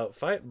 thing about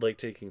like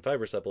taking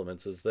fiber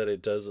supplements is that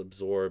it does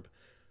absorb.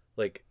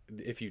 Like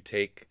if you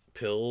take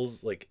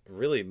pills, like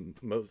really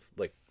most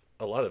like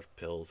a lot of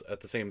pills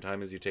at the same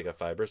time as you take a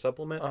fiber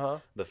supplement,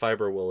 the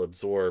fiber will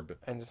absorb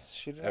and just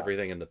shoot it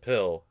everything in the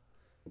pill.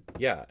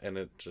 Yeah, and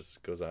it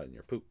just goes out in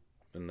your poop,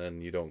 and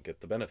then you don't get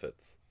the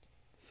benefits.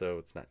 So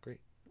it's not great.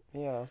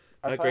 out. Yeah, Not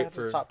that's why I great have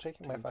to for stop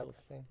taking my taking fiber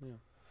pills. thing.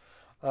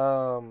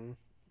 Yeah.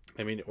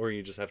 I mean, or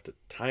you just have to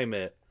time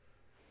it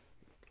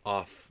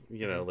off,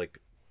 like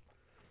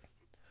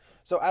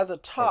So as a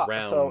top,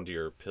 around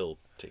your pill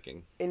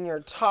taking. in your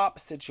top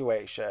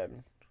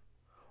situation,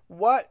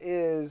 what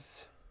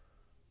is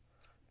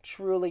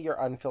truly your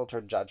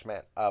unfiltered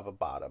judgment of a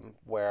bottom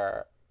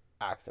where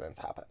accidents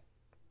happen?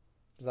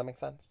 Does that make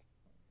sense?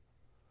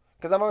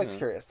 Because I'm always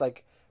curious.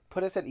 Like,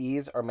 put us at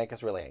ease or make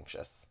us really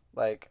anxious.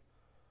 Like,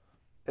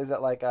 is it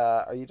like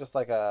are you just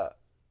like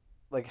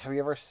have you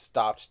ever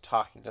stopped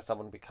talking to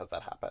someone because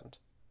that happened?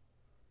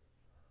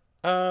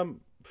 No.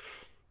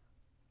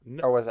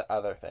 Or was it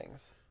other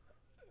things?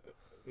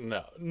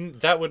 No,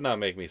 that would not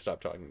make me stop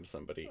talking to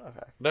somebody.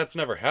 Okay. That's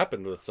never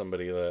happened with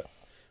somebody that,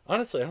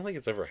 honestly, I don't think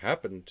it's ever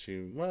happened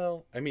to,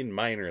 well, I mean,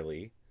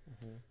 minorly.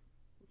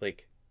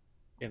 Like,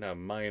 in a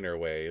minor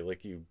way,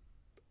 like you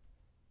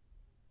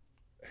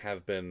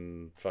have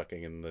been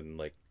fucking and then,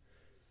 like,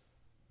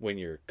 when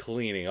you're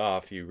cleaning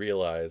off, you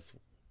realize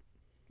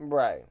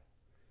Right.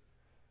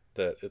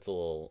 that it's a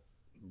little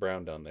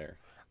brown down there.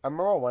 I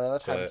remember one of the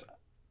times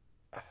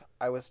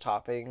I was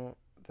topping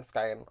this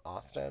guy in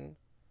Austin,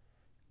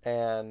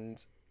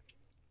 and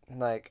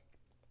like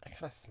I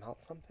kind of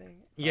smelled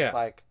something. Yeah. I was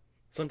like,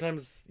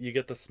 Sometimes you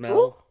get the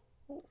smell.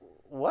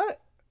 "What?"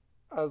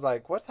 I was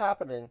like, "What's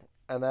happening?"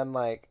 And then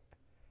like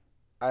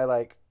I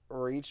like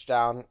reached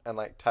down and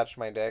like touched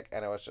my dick,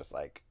 and it was just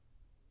like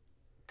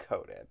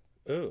coated.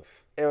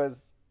 Oof. It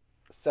was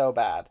so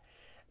bad.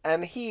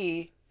 And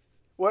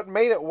what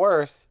made it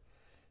worse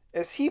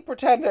is he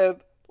pretended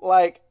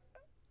like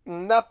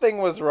nothing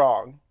was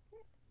wrong.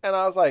 And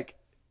I was like,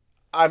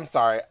 I'm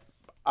sorry.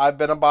 I've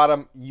been a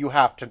bottom. You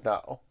have to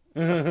know.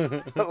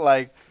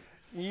 Like,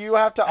 you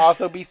have to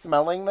also be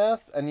smelling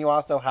this, and you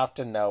also have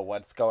to know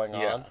what's going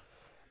on.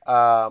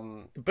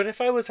 But if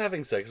I was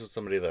having sex with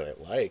somebody that I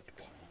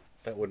liked,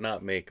 that would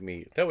not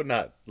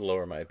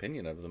lower my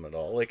opinion of them at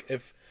all. Like,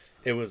 if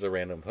it was a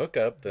random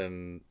hookup,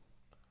 then,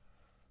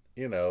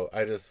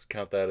 I just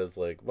count that as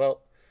like, well,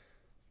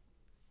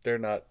 they're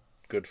not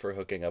good for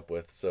hooking up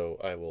with, so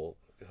I will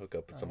hook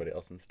up with somebody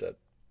else instead.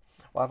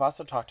 Well, I've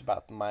also talked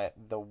about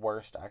the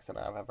worst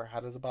accident I've ever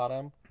had as a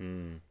bottom,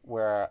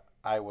 where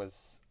I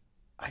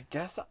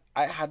guess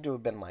I had to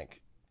have been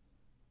like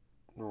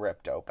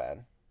ripped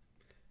open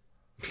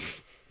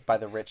by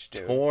the rich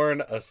dude.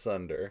 Torn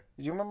asunder.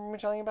 Do you remember me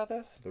telling you about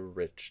this? The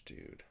rich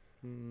dude.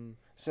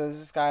 So there's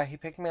this guy, he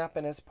picked me up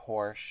in his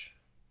Porsche.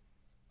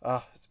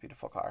 Oh, it's a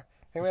beautiful car.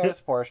 Picked me up in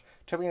his Porsche,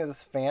 took me to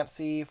this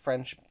fancy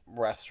French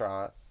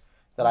restaurant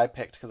that I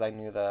picked because I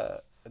knew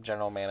the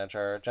general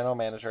manager. General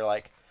manager,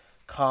 like,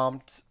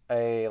 comped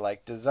a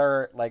like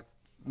dessert, like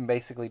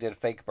basically did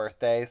fake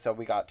birthday. So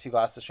we got 2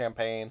 glasses of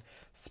champagne,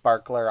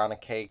 sparkler on a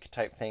cake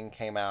type thing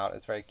came out.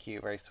 It's very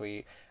cute, very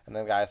sweet. And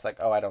then the guy's like,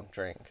 "Oh, I don't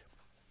drink."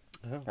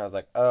 Oh. I was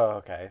like, "Oh,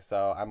 okay."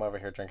 So I'm over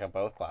here drinking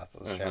both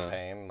glasses of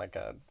champagne like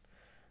a,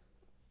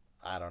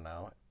 I don't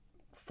know,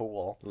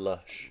 fool.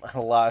 Lush.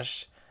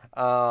 Lush.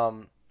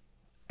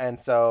 And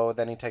so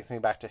then he takes me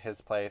back to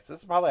his place. This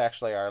is probably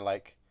actually our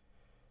like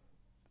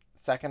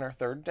second or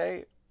third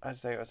date. I'd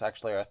say it was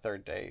actually our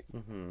third date.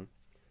 Mm-hmm.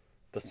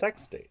 The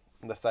sex date.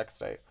 The sex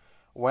date.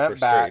 Went For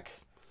back.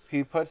 straights.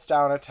 He puts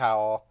down a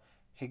towel.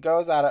 He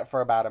goes at it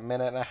for about a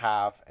minute and a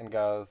half and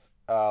goes,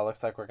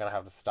 "Looks like we're gonna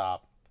have to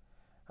stop."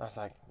 I was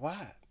like,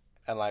 "What?"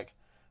 And like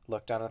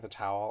looked down at the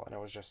towel and it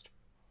was just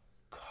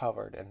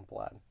covered in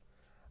blood.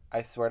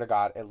 I swear to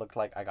God, it looked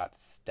like I got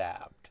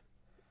stabbed.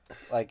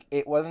 Like,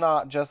 it was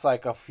not just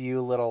like a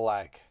few little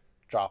like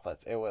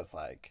droplets. It was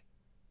like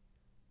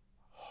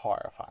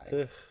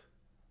horrifying.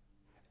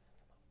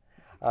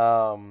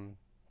 Ugh.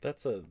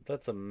 That's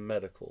a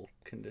medical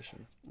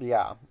condition.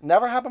 Yeah.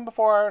 Never happened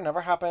before,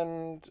 never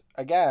happened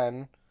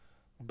again.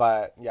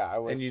 But yeah, I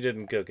was. And you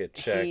didn't go get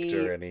checked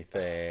or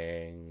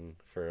anything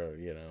for,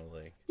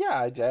 like. Yeah,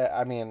 I did.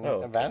 I mean,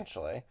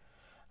 eventually.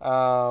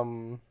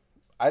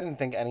 I didn't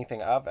think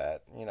anything of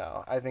it,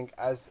 I think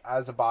as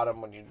a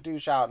bottom, when you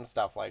douche out and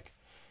stuff, like,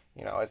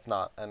 it's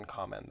not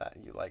uncommon that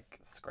you like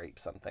scrape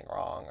something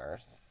wrong or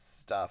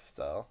stuff.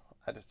 So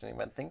I just didn't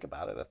even think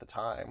about it at the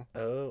time.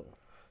 Oh.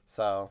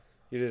 So.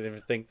 You didn't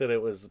even think that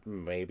it was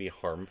maybe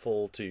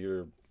harmful to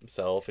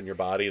yourself and your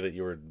body that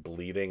you were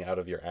bleeding out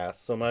of your ass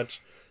so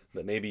much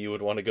that maybe you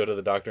would want to go to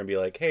the doctor and be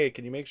like, "Hey,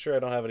 can you make sure I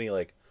don't have any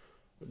like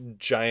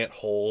giant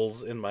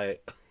holes in my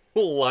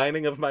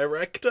lining of my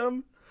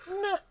rectum?"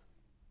 Nah,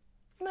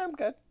 I'm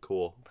good.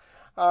 Cool.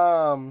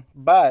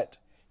 But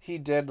he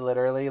did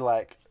literally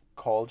like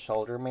cold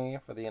shoulder me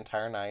for the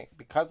entire night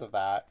because of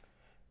that,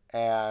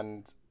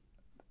 and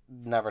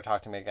never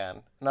talked to me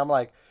again. And I'm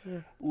like,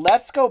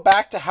 let's go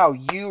back to how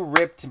you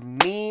ripped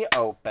me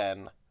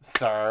open,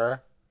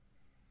 sir.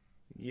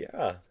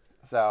 Yeah.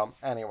 So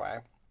anyway,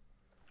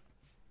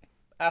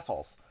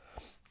 assholes.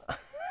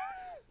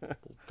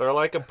 They're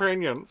like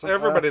opinions.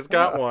 Everybody's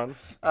got one.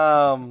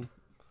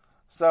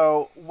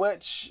 So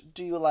which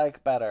do you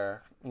like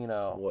better?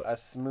 What? A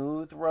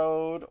smooth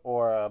road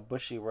or a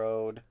bushy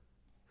road?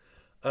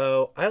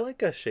 Oh, I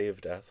like a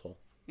shaved asshole.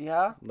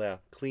 Yeah? Yeah,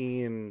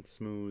 clean,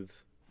 smooth.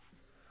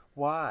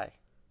 Why?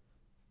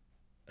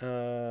 I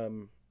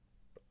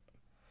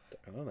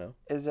don't know.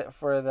 Is it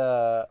for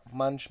the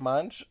munch?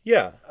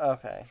 Yeah.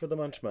 Okay. For the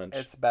munch.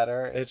 It's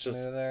better. It's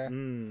just smoother.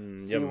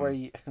 See yum. where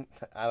you?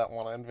 I don't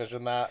want to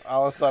envision that.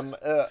 All of a sudden,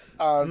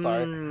 I'm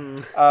sorry.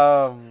 Nom,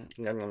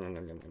 nom, nom,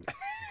 nom, nom.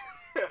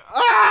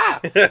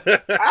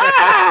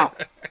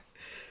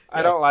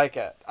 I don't like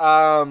it.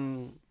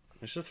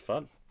 It's just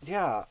fun.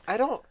 Yeah, I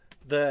don't.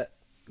 The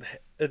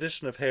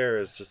addition of hair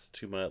is just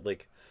too much.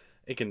 Like,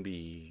 it can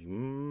be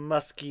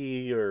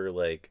musky or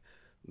like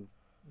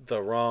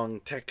the wrong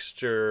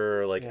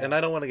texture. Like, and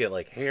I don't want to get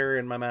like hair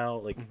in my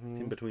mouth, like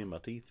in between my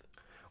teeth.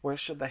 Where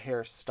should the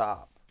hair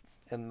stop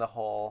in the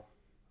whole?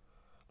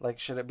 Like,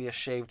 should it be a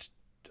shaved?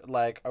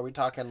 Like, are we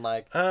talking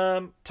like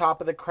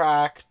top of the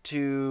crack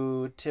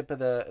to to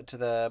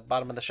the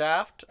bottom of the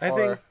shaft?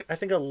 I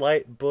think a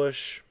light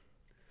bush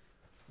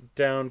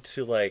down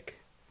to like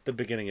the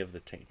beginning of the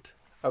taint.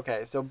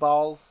 Okay, so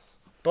balls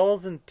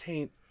and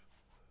taint.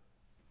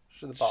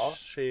 Should the ball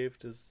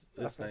shaved is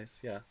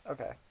nice, yeah.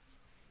 Okay.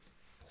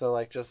 So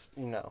like just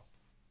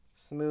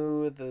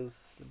smooth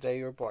as the day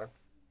you were born.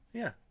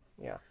 Yeah.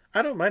 Yeah.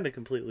 I don't mind a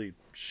completely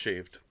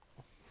shaved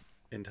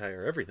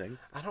entire everything.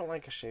 I don't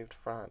like a shaved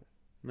front.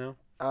 No.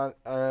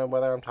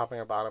 Whether I'm topping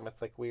or bottom,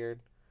 it's like weird.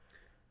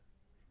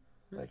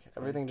 Yeah, like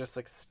everything just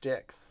like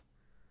sticks.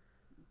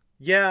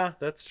 Yeah,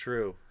 that's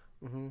true.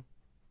 Mm-hmm.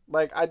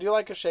 Like I do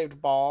like a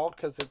shaved bald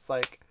because it's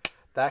like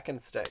that can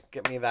stick.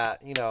 Get me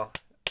that,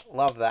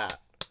 love that.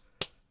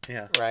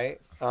 Yeah.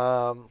 Right.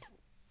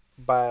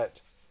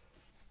 But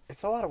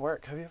it's a lot of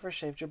work. Have you ever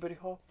shaved your booty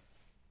hole?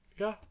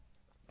 Yeah.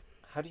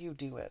 How do you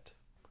do it?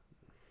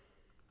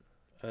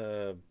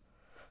 Do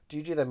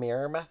you do the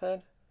mirror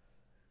method?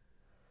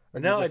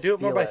 No, I do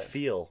it more by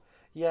feel.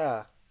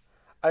 Yeah.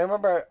 I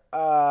remember,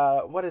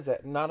 what is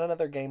it? Not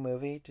Another Gay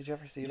Movie. Did you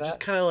ever see that? You just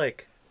kind of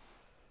like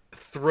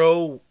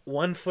throw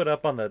one foot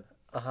up on the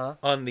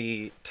on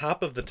the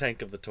top of the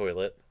tank of the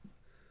toilet.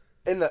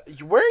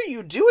 Where are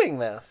you doing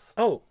this?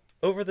 Oh,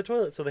 over the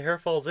toilet so the hair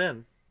falls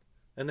in.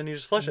 And then you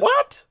just flush it.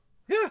 What?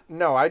 Yeah.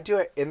 No, I do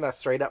it in the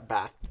straight up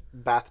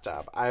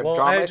bathtub. I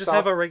just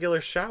have a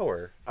regular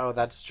shower. Oh,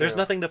 that's true. There's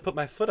nothing to put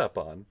my foot up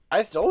on.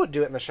 I still would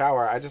do it in the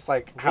shower. I just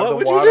like have what the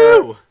would water.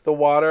 You do? The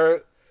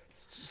water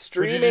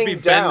streaming down. Would you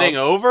just be down. bending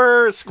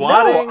over,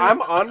 squatting? No,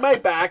 I'm on my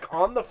back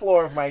on the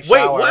floor of my Wait,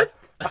 shower. what?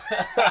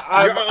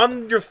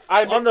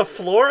 You're on the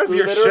floor of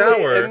your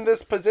shower in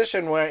this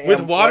position where I with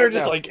am water right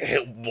just now. like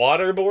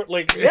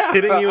waterboard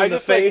hitting you in the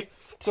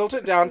face. Like, tilt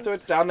it down so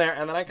it's down there,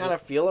 and then I kind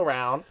of feel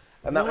around,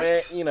 and that way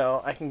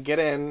I can get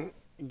in,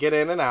 get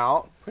in and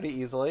out pretty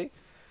easily.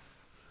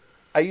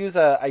 I use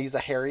a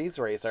Harry's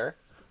razor.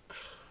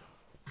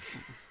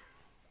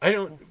 I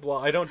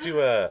don't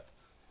do a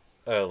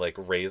like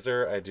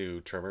razor. I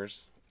do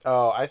trimmers.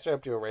 Oh, I straight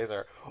up do a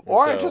razor.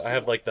 Or So I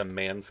have like the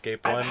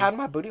Manscaped one. I've had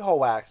my booty hole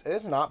waxed. It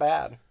is not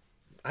bad.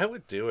 I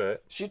would do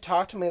it. She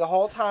talked to me the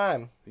whole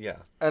time. Yeah.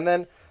 And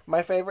then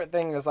my favorite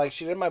thing is like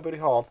she did my booty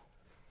hole.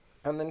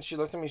 And then she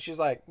looks at me, she's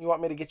like, "You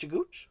want me to get you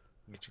gooch?"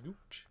 Get your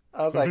gooch.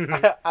 I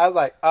was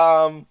like,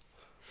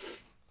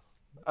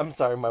 I'm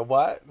sorry, my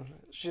what?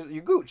 She's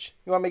you gooch.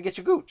 You want me to get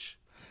you gooch?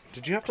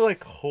 Did you have to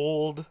like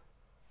hold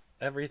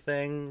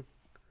everything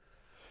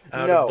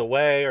out No. of the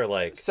way, or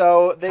like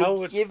So they how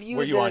would, give you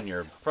were you this, on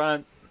your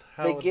front?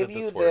 How they did give this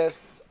you work?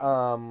 this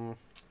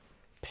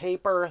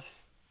paper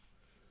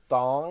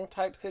thong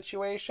type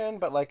situation,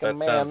 but like a That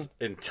man. sounds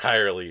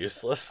entirely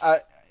useless.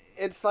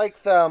 It's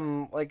like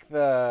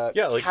the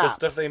yeah, like caps, the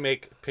stuff they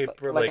make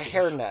paper like a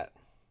hairnet,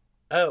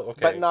 Oh,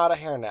 okay. but not a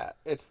hairnet.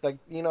 It's like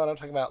you know what I'm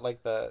talking about, like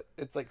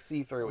it's like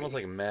see through, Almost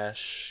like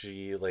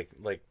meshy,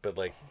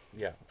 but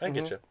yeah, I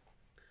get you.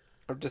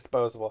 or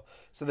disposable.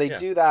 So they Yeah.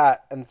 do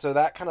that, and so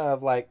that kind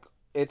of like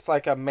it's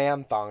like a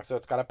man thong, so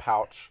it's got a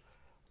pouch,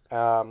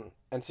 and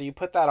so you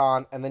put that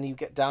on, and then you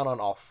get down on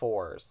all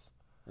fours,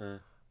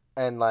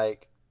 and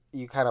like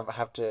you kind of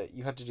have to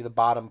do the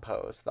bottom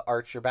pose, the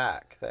arch your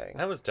back thing.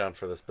 I was down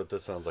for this, but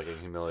this sounds like a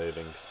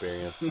humiliating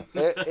experience.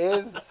 It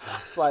is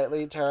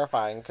slightly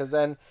terrifying because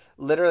then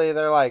literally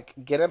they're like,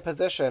 get in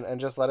position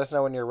and just let us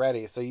know when you're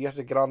ready. So you have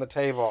to get on the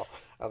table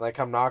and they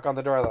come knock on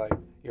the door. They're like,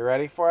 you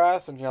ready for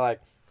us? And you're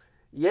like,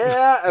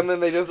 yeah. And then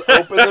they just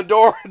open the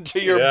door to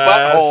your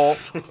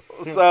Yes.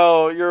 butthole.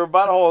 So your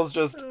butthole is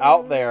just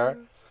out there.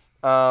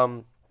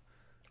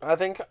 I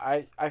think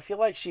I feel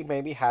like she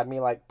maybe had me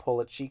like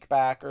pull a cheek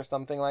back or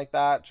something like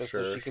that just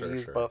so Sure, she could sure,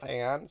 use sure. both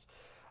hands.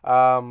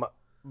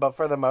 But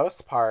for the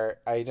most part,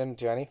 I didn't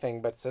do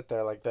anything but sit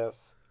there like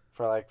this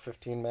for like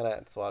 15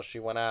 minutes while she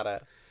went at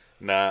it.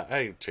 Nah,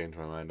 I changed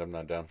my mind. I'm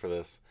not down for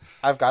this.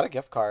 I've got a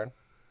gift card.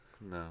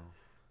 No.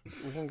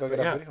 We can go get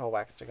Yeah. a booty hole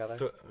wax together.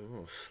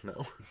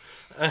 No.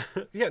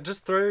 Yeah,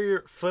 just throw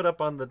your foot up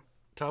on the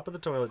top of the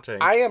toilet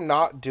tank. I am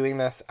not doing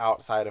this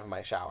outside of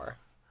my shower.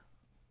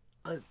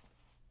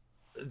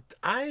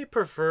 I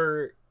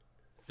prefer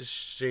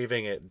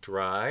shaving it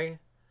dry,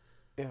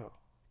 Ew.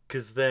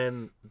 because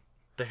then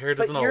the hair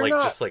doesn't all you're like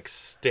not- just like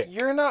stick.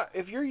 You're not,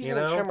 if you're using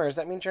know? trimmers,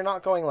 that means you're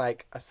not going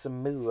like a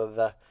smooth.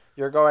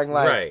 You're going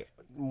like Right.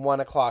 1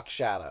 o'clock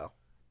shadow.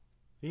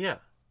 Yeah.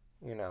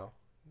 You know,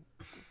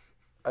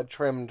 a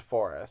trimmed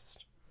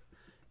forest.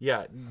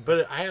 Yeah,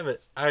 but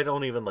I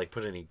don't even like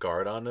put any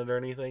guard on it or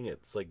anything.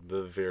 It's like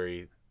the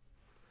very,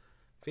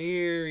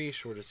 very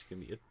shortest you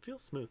can be. It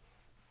feels smooth.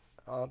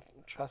 I'll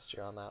trust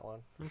you on that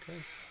one. Okay.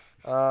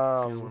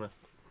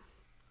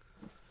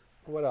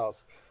 What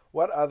else?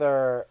 What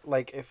other,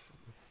 like,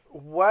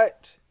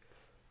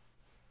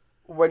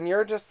 when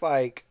you're just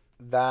like,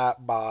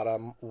 that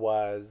bottom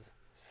was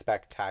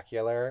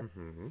spectacular,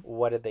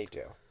 what did they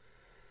do?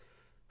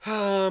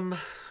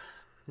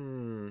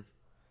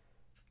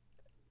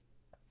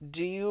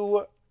 Do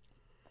you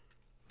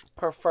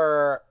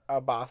prefer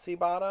a bossy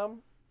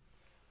bottom?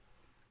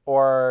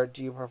 Or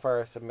do you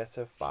prefer a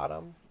submissive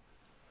bottom?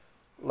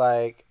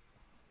 Like,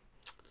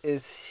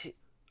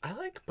 I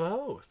like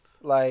both.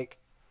 like,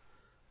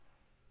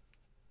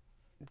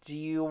 do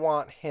you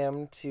want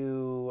him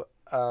to,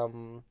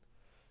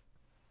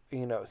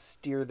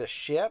 steer the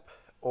ship,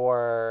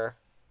 or...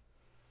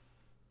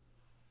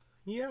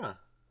 Yeah.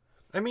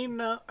 I mean,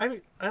 I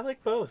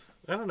like both.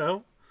 I don't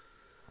know.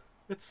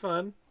 It's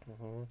fun.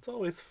 It's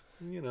always,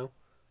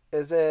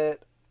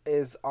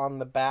 Is on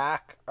the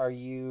back, are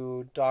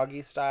you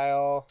doggy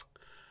style?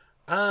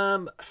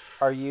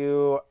 Are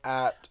you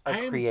at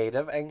a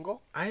creative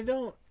angle? I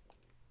don't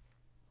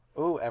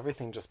Ooh,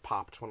 everything just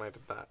popped when I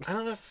did that. I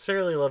don't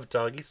necessarily love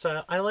doggy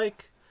style. I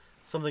like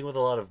something with a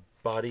lot of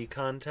body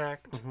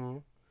contact.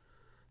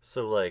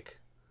 So like,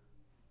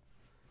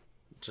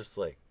 just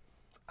like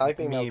I like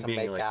being me able to being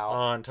make like out.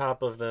 on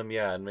top of them,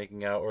 yeah, and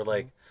making out, or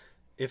like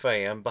if I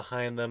am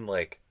behind them,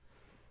 like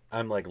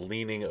I'm like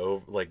leaning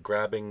over, like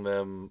grabbing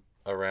them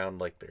around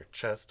like their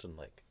chest, and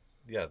like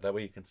that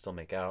way you can still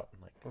make out,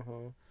 and like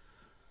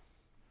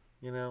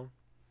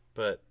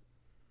but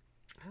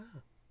I don't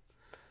know.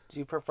 Do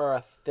you prefer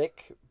a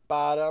thick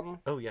bottom,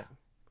 Oh yeah.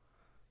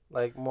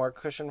 like more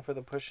cushion for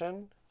the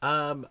pushing?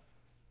 Um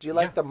Do you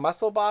like the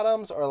muscle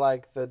bottoms or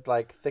like the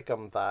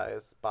thickum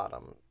thighs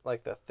bottom,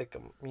 like the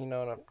thickum? You know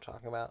what I'm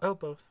talking about? oh,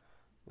 both.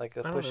 Like the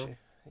I don't pushy. know.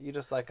 You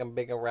just like them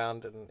big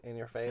around and in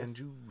your face.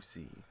 And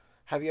juicy.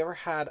 Have you ever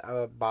had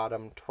a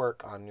bottom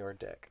twerk on your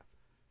dick?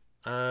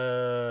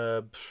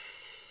 I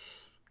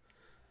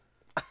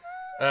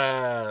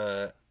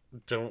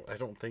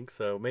don't think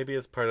so. Maybe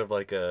as part of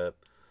like a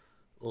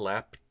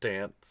lap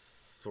dance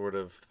sort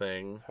of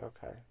thing.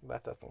 Okay,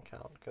 that doesn't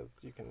count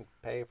because you can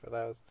pay for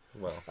those.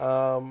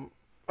 Well,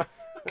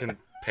 can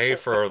pay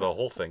for the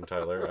whole thing,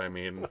 Tyler. I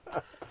mean,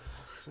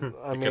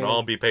 can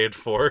all be paid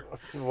for.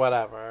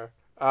 Whatever.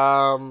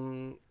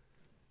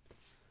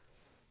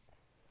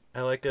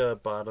 I like a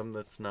bottom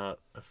that's not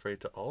afraid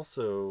to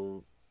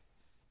also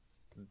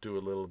do a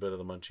little bit of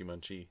the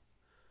munchy.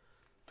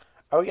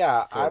 Oh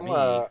yeah, For me.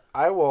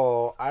 I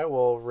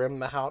will rim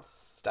the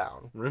house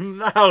down. Rim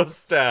the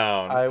house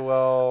down. I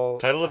will.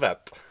 Title of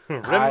ep.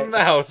 Rim I-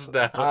 the house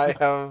down. I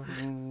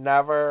have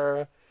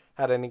never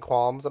had any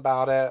qualms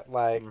about it.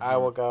 Like I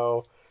will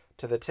go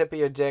to the tip of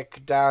your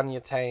dick, down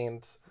your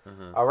taint,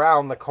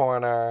 around the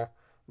corner,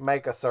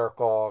 make a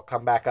circle,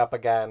 come back up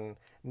again,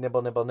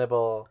 nibble, nibble,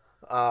 nibble,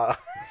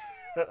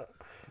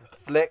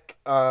 flick,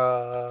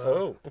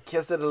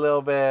 kiss it a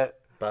little bit.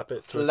 Bop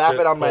it, Slap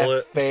it on my pull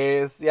it.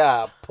 face.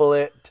 Yeah, pull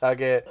it, tug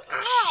it,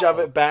 shove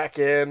it back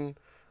in,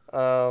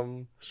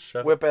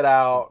 Shove whip it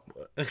out,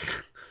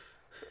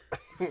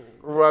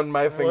 run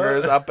my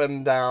fingers What? up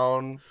and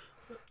down,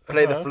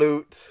 play the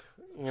flute,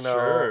 you know,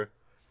 Sure.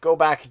 go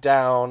back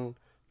down,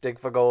 dig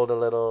for gold a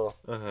little,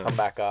 come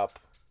back up,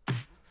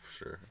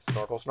 Sure.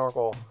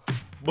 snorkel.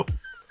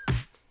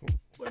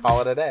 Call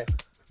it a day.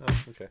 Oh,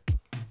 okay.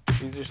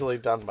 He's usually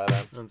done by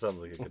then. That sounds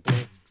like a good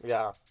time.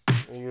 Yeah,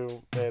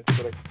 it's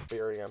an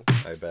experience.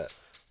 I bet.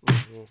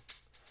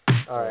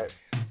 All right.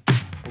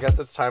 I guess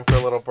it's time for a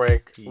little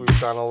break.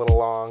 We've gone a little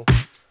long.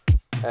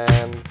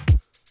 And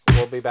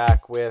we'll be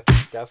back with,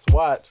 guess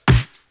what?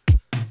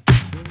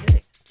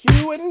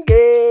 Q and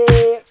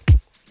Gay.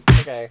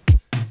 Okay.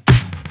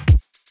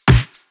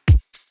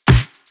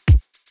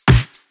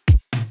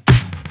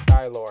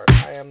 Sky Lord.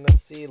 I am the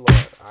Sea Lord.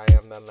 I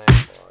am the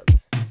Landlord.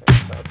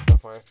 That's the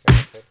first guy.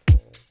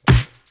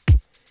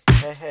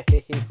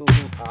 Hey, hoo,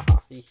 ha,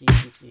 ha, hee, hee,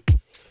 hee, hee.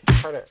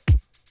 Carter.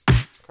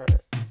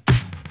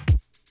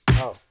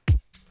 Oh.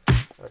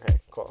 Okay,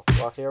 cool.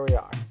 Well, here we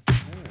are.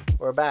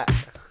 We're back.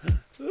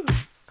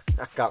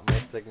 I got my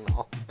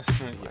signal.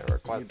 My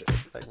requested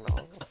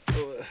signal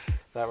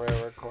that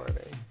we're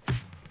recording.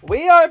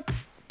 We are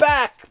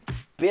back,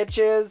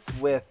 bitches,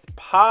 with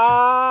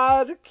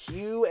Pod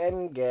Q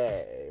and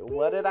Gay.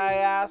 What did I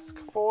ask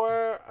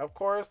for? Of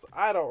course,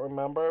 I don't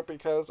remember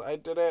because I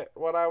did it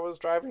when I was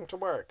driving to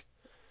work.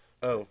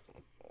 Oh.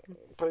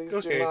 Please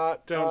Okay. do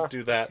not Don't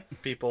do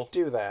that, people.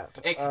 do that.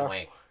 It can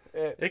wait.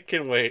 It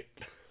can wait.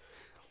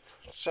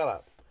 Shut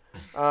up.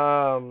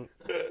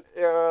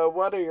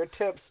 What are your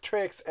tips,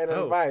 tricks, and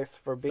advice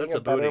for being that's a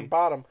a better booty.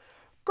 bottom?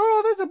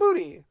 Girl, that's a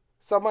booty.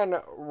 Someone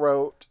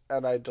wrote,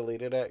 and I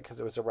deleted it because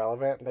it was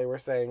irrelevant. They were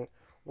saying,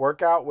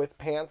 work out with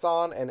pants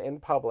on and in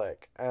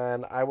public.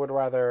 And I would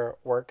rather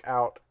work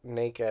out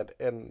naked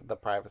in the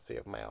privacy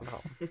of my own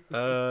home.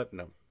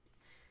 No.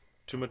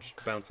 Too much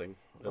bouncing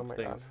of Oh my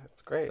things. god,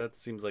 it's great. That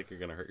seems like you're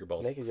gonna hurt your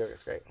balls. Naked yoga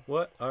is great.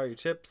 What are your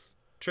tips,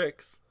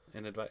 tricks,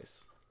 and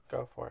advice?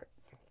 Go for it.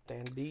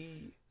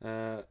 Dandy.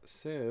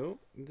 So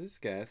this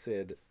guy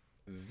said,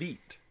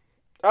 "Veet."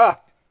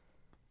 Ah!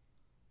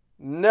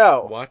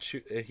 No. Watch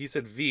you. He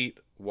said, "Veet.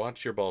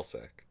 Watch your ball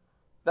sack."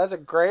 That's a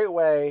great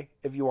way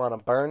if you want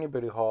to burn your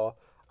booty hole.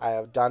 I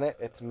have done it.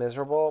 It's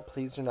miserable.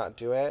 Please do not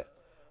do it.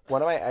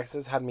 One of my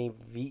exes had me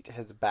veet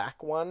his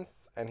back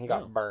once, and he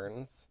got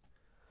burns.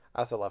 I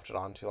also left it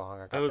on too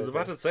long. I was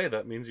about to say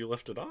that means you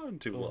left it on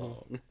too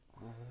long.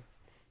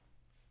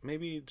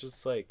 Maybe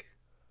just like,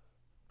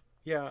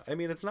 yeah. I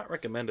mean, it's not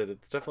recommended.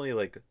 It's definitely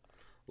like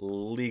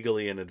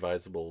legally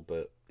inadvisable.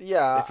 But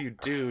Yeah. if you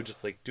do,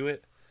 just like do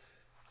it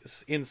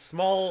in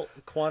small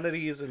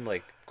quantities and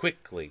like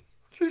quickly,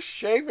 Just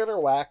shave it or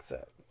wax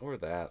it. or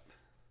that.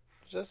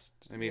 Just,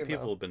 I mean,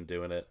 people have been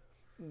doing it.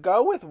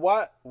 go with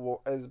what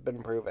has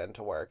been proven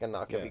to work and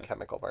not give you Yeah.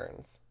 chemical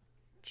burns.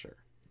 Sure.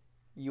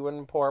 You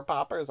wouldn't pour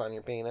poppers on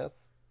your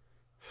penis.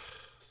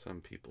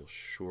 Some people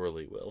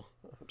surely will.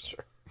 I'm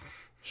sure.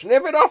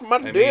 Sniff it off my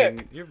I dick.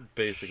 mean, you're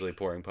basically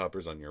pouring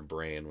poppers on your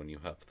brain when you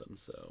huff them,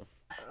 so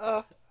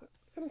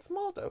In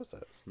small doses.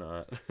 it's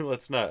not.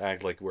 Let's not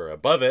act like we're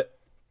above it.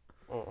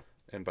 Oh.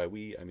 And by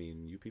we, I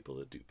mean you people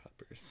that do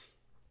poppers.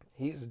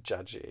 He's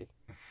judgy.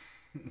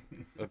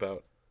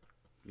 About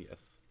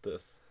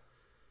this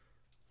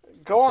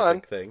Go on.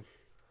 specific thing.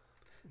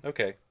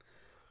 Okay.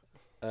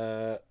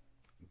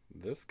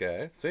 This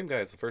guy, same guy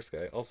as the first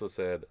guy, also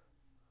said,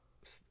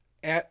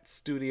 "At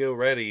Studio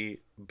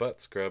Ready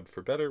butt scrub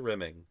for better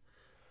rimming."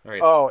 All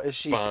right. Oh, is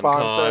she SponCon.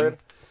 sponsored?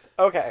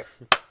 Okay.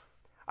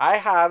 I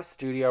have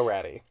Studio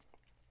Ready.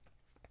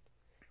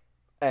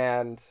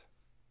 And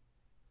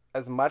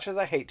as much as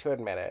I hate to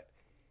admit it,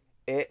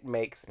 it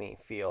makes me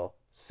feel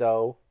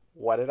so,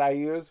 what did I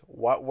use?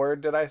 What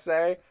word did I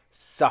say?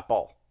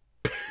 Supple.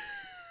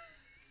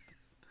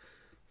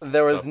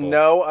 There was Supple.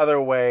 no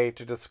other way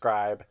to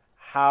describe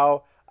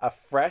how a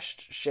fresh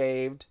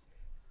shaved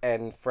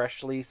and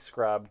freshly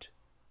scrubbed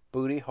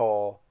booty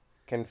hole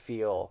can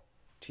feel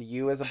to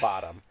you as a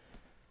bottom.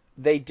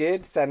 They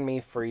did send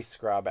me free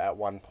scrub at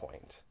one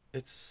point.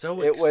 It's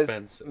so It was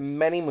expensive.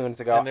 many moons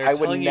ago. And they're I would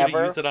telling you never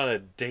to use it on a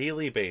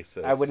daily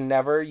basis. I would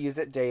never use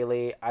it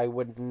daily. I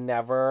would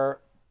never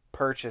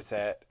purchase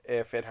it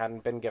if it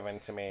hadn't been given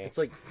to me. It's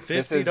like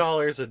This is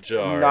 $50 a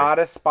jar. Not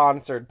a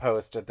sponsored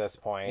post at this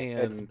point.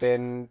 It's And-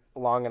 been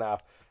long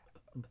enough.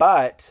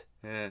 But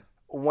Eh.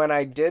 when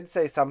I did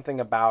say something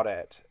about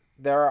it,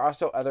 there are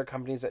also other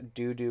companies that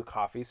do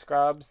coffee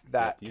scrubs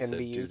that you can said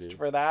be used doo-doo.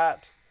 for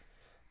that.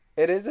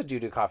 It is a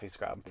doo-doo coffee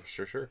scrub.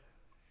 Sure.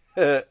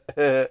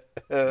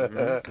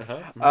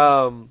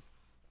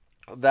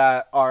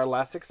 That are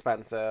less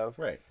expensive.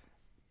 Right.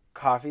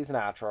 Coffee's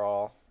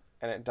natural,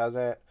 and it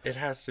doesn't. It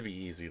has to be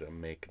easy to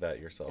make that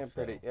yourself.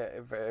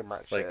 It very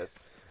much Like, is.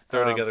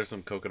 Throw together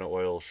some coconut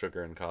oil,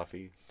 sugar, and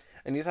coffee.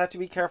 And you just have to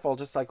be careful,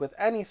 just like with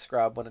any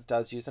scrub, when it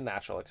does use a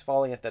natural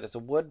exfoliant that is a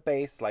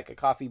wood-based, like a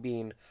coffee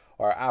bean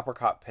or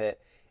apricot pit,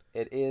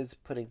 it is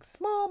putting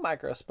small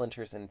micro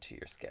splinters into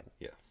your skin.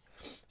 Yes.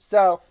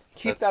 So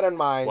keep That's that in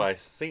mind. Why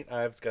St.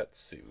 Ives got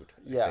sued.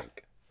 Yeah. I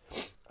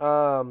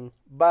think.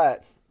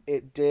 But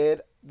it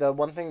did. The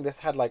one thing, this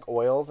had like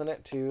oils in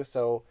it too,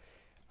 so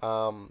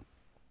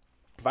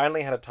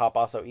finally had a top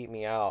also eat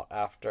me out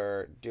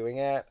after doing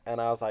it, and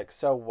I was like,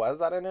 so was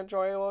that an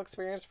enjoyable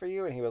experience for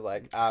you? And he was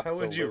like, absolutely.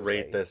 How would you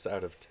rate this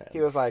out of 10?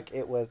 He was like,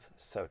 it was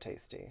so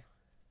tasty.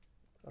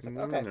 I was like,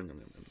 okay, No.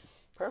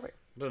 perfect.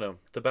 I don't know.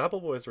 The Babel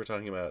Boys were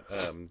talking about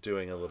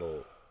doing a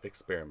little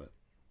experiment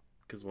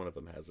because one of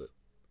them has it.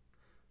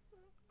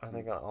 Are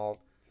they gonna all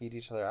eat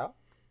each other out?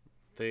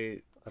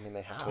 They I mean,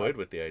 they have. toyed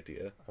with the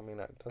idea. I mean,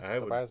 it I doesn't would-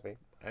 surprise me.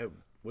 I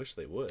wish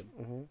they would.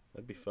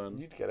 That'd be fun.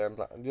 You'd get them.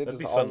 You'd That'd just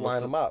be all fun.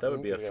 line them up. That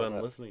would be a You'd get fun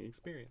them. listening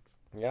experience.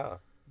 Yeah,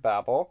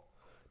 Babel.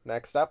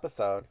 Next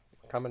episode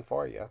coming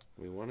for you.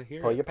 We want to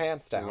hear Pull it. your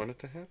pants down. We want it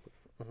to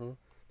happen.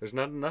 There's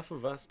not enough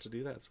of us to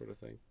do that sort of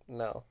thing.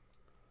 No.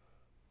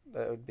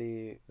 That would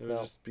be It would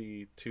just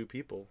be two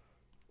people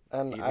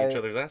and eating I, each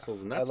other's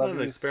assholes, and that's love not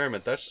an you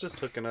experiment. That's just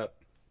hooking up.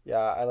 Yeah,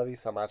 I love you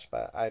so much,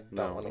 but I don't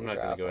No, want to I'm eat not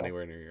your going to go asshole.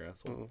 anywhere near your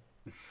asshole.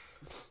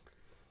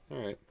 All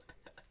right.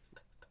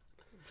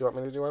 Do you want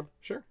me to do one?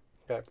 Sure.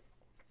 Okay.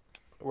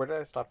 Where did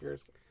I stop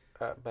yours,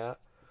 Matt?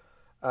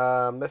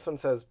 This one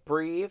says,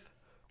 breathe,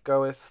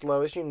 go as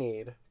slow as you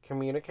need,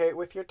 communicate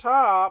with your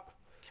top,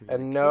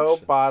 and no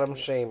Communication. bottom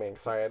shaming.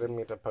 Sorry, I didn't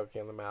mean to poke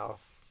you in the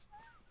mouth.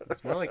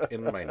 It's more like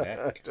in my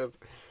neck.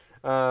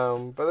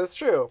 But it's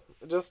true.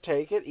 Just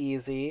take it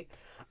easy.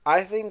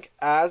 I think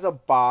as a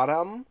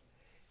bottom,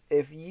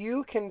 if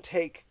you can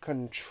take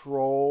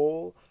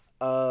control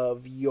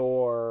of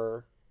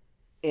your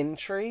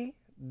entry,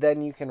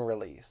 then you can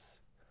release.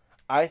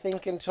 I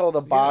think until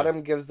the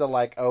bottom gives the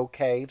like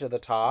okay to the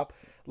top,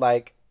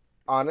 like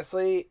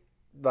honestly,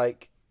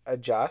 like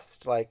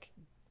adjust, like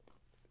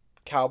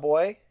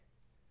cowboy.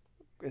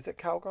 Is it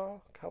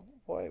cowgirl?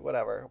 Cowboy?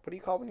 Whatever. What do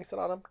you call when you sit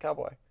on them?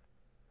 Cowboy.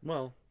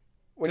 Well,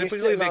 When you're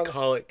typically sitting they on-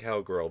 call it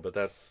cowgirl, but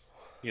that's,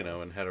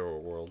 in hetero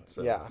world.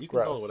 So Yeah, you can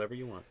call gross. it whatever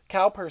you want.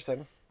 cow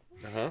person.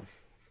 Uh-huh.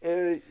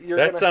 You're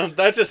That gonna-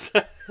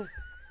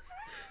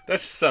 that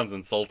just sounds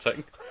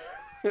insulting.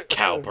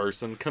 Cow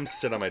person, come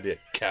sit on my dick.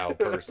 Cow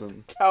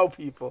person, cow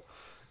people.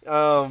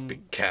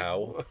 big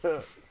cow.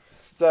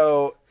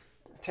 So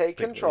take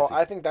Big control. lazy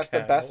I think that's the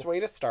cow. best way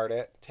to start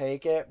it.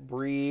 Take it,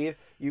 breathe.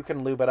 You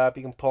can lube it up.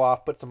 You can pull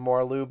off, put some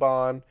more lube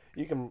on.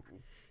 You can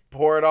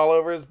pour it all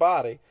over his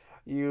body.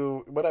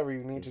 Whatever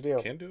you need to do.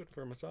 Can do it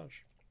for a massage.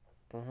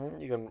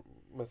 You can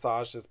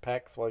massage his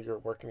pecs while you're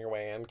working your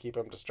way in. Keep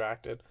him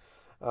distracted.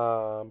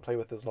 Play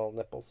with his little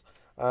nipples.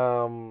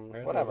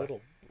 Whatever.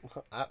 Little.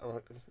 I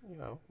don't,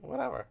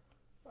 whatever.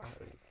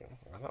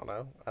 I don't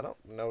know. I don't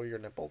know your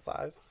nipple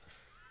size.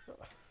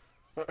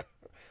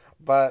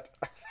 But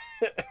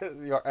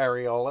your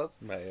areolas.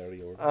 My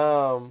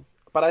areola.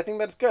 But I think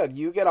that's good.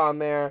 You get on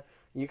there.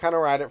 You kind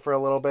of ride it for a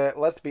little bit.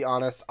 Let's be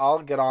honest. I'll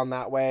get on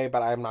that way,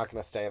 but I'm not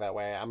going to stay that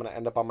way. I'm going to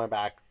end up on my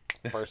back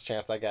first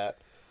chance I get.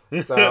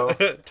 So,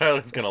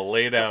 Tyler's gonna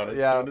lay down as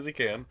Yeah. soon as he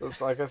can.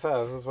 it's like I said,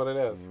 this is what it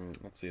is.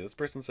 Let's see. This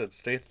person said,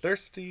 "Stay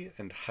thirsty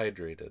and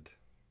hydrated."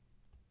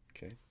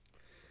 Okay.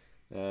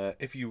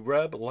 If you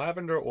rub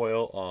lavender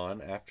oil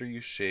on after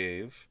you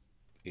shave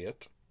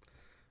it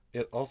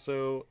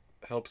also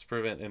helps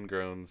prevent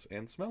ingrowns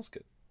and smells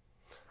good.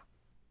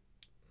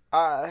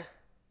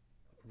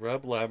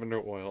 Rub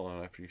lavender oil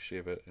on after you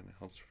shave it, and it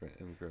helps prevent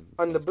ingrowns. And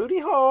On the smells good. booty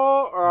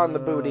hole or on the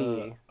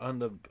booty? On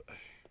the.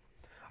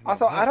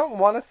 Also, I don't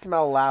want to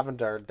smell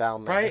lavender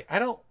down there. Right? I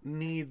don't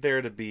need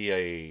there to be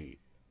a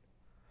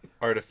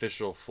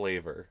artificial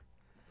flavor.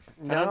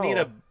 I don't need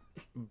a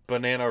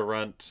banana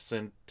runt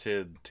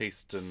scented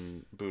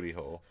tasting booty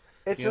hole.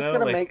 It's You just know,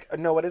 gonna like-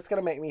 what it's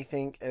gonna make me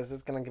think is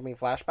it's gonna give me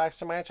flashbacks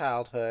to my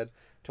childhood,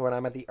 to when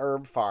I'm at the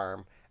herb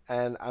farm,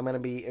 and I'm gonna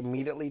be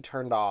immediately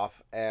turned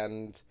off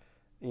and,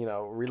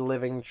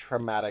 reliving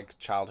traumatic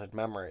childhood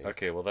memories.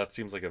 Okay, well that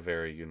seems like a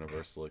very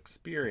universal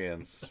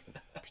experience.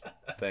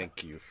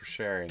 Thank you for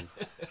sharing.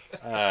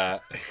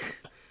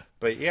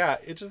 But yeah,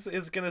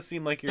 it's gonna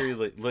seem like you're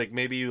like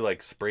maybe you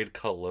like sprayed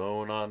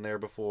cologne on there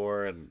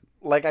before, and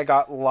Like I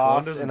got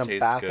lost doesn't in a taste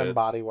Bath good. and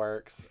Body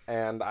Works,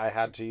 and I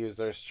had to use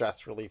their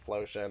stress relief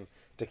lotion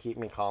to keep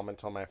me calm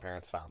until my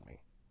parents found me.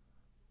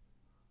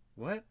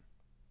 what?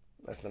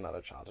 That's another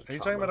childhood. Are you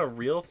talking about a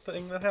real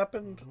thing that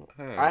happened?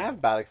 I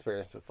have bad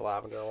experience with the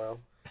lavender oil.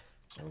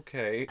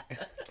 Okay.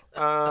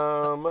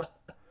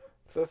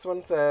 This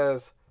one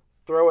says,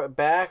 throw it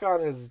back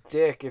on his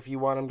dick if you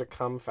want him to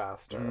come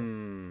faster.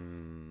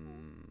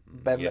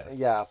 bend. Yes.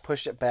 Yeah,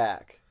 push it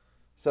back.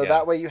 So Yeah.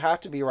 that way you have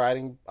to be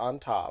riding on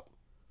top,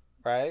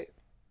 right?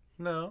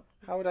 No.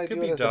 How would I Could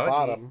do be it as doggy. a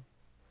bottom?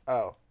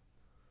 Oh.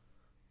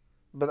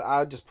 But I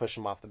would just push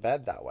him off the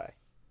bed that way.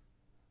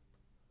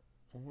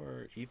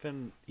 Or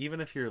even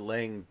if you're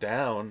laying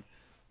down,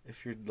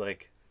 if you're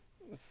like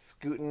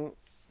Scooting,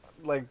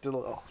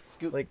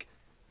 scoot. like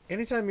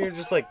anytime you're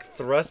just like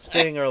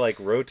thrusting or like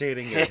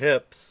rotating your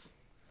hips.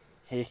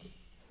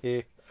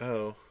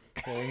 Oh.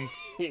 Okay.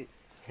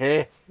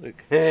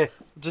 Like,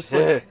 just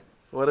like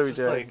What are we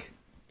just doing? like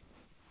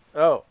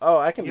Oh,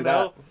 I can do you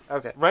know, that.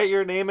 Okay. write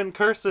your name in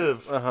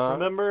cursive. Uh-huh.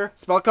 Remember?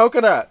 Spell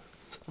coconut.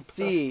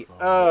 C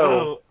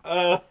O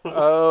Oh.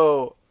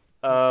 O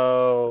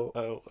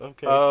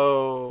Okay.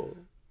 O.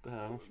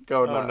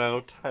 Go Oh nut.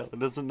 no, Tyler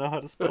doesn't know how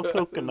to spell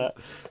coconut.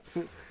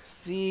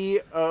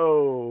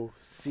 COCCNO.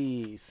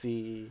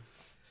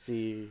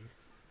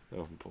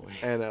 Oh boy.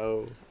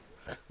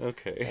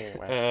 Okay.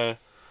 Anyway.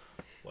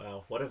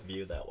 Wow, what a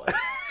view that was.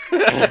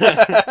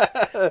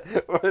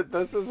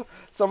 This is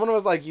someone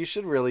was like, you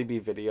should really be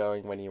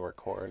videoing when you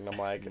record, and I'm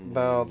like,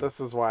 no,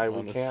 this is why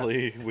we can't.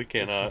 Honestly, we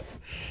cannot.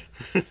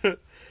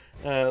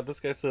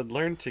 This guy said,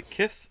 learn to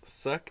kiss,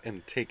 suck,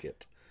 and take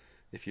it.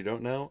 If you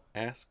don't know,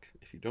 ask.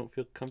 If you don't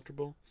feel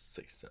comfortable,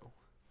 say so.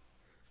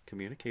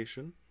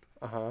 Communication.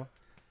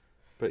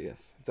 But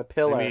yes. It's a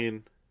pillar. I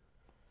mean,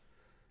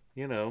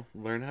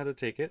 learn how to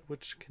take it,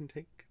 which can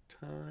take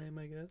time,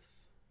 I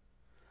guess.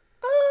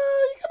 You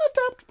can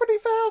adapt pretty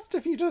fast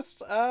if you just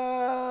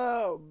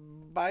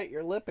bite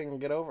your lip and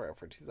get over it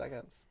for 2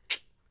 seconds.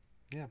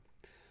 Yeah.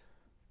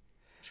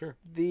 Sure.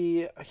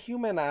 The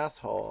human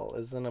asshole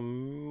is an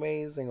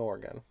amazing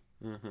organ.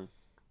 Mm-hmm.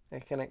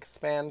 It can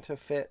expand to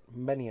fit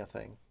many a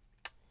thing.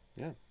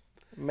 Yeah.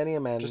 Many a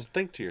man. Just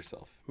think to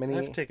yourself. Many-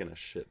 I've taken a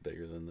shit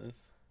bigger than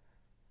this.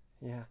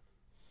 Yeah.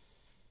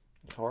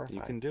 It's horrifying.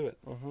 You can do it.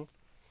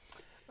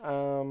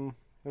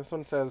 This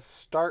one says,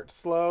 start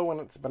slow when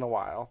it's been a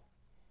while.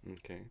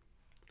 Okay.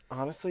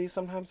 Honestly,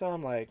 sometimes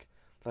I'm like,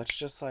 let's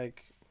just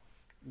like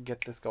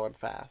get this going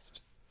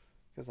fast.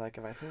 Because like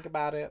if I think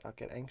about it, I'll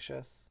get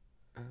anxious.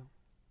 Oh.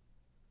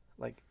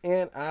 Like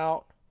in,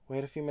 out,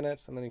 wait a few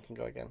minutes, and then you can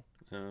go again.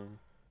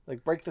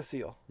 Like break the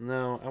seal.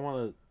 No, I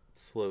want a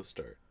slow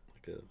start.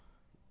 Like a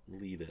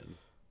lead in.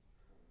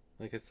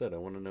 Like I said, I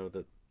want to know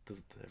that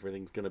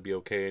everything's going to be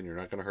okay and you're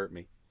not going to hurt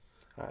me.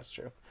 That's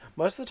true.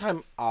 Most of the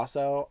time,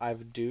 also,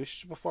 I've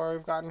douched before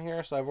I've gotten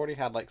here, so I've already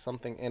had like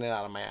something in and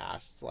out of my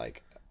ass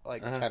like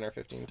 10 or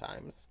 15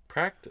 times.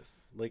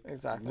 Practice. Like,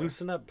 Exactly.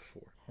 loosen up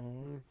before.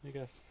 I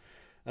guess.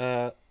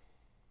 It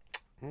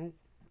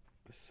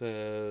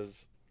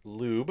says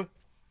lube.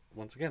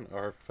 Once again,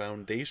 our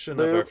foundation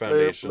of our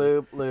foundation.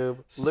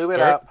 Lube it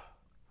up.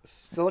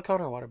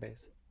 Silicone or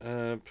water-based?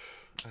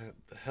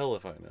 Hell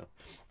if I know.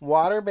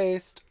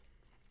 Water-based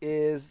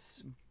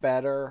is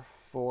better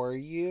for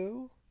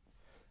you.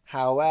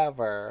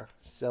 However,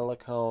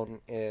 silicone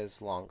is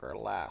longer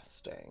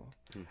lasting.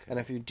 Okay. And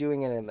if you're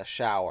doing it in the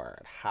shower,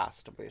 it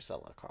has to be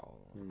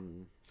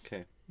silicone.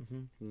 Okay.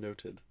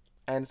 Noted.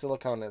 And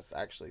silicone is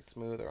actually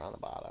smoother on the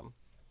bottom.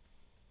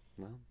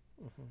 Well.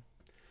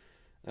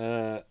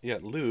 Yeah,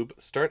 lube.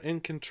 Start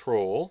in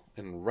control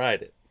and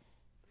ride it.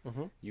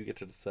 You get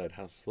to decide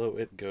how slow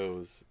it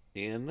goes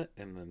in,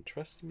 and then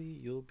trust me,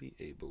 you'll be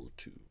able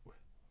to.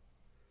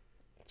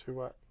 To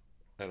what?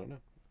 I don't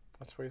know.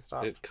 That's where you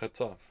stop. It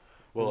cuts off.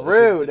 Well,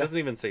 Rude. It doesn't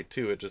even say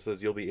to. It just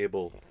says you'll be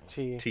able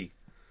T.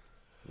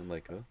 I'm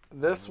like, oh.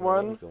 This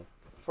one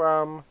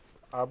from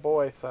our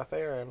boy Seth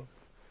Aaron.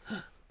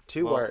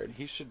 Two words.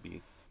 He should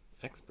be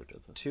expert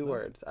at this. Two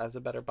words. As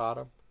a better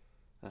bottom.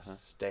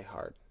 Stay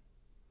hard.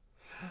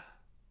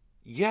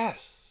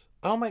 Yes.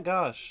 Oh my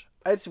gosh.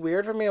 It's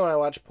weird for me when I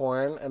watch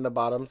porn and the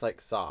bottom's like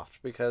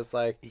soft because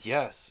like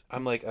yes,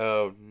 I'm like,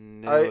 oh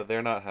no,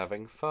 they're not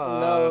having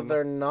fun. No,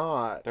 they're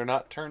not. They're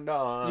not turned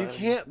on. You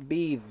can't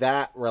be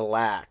that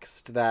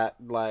relaxed that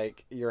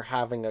like you're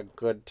having a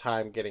good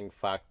time getting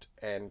fucked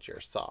and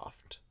you're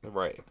soft.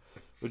 Right.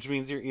 Which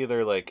means you're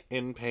either like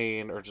in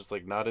pain or just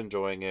like not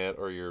enjoying it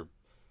or you're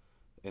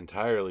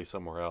entirely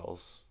somewhere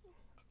else.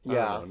 I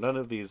don't know. None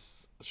of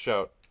these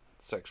shout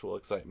sexual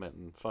excitement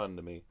and fun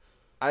to me.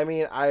 I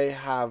mean, I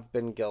have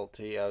been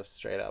guilty of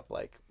straight up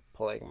like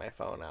pulling my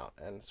phone out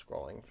and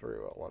scrolling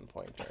through at one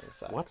point during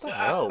sex. What the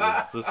hell?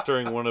 Was this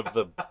during one of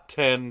the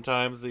 10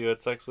 times that you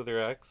had sex with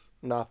your ex?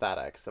 Not that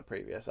ex, the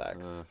previous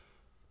ex.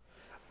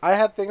 I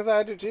had things I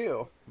had to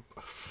do.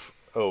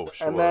 Oh,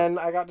 sure. And then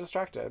I got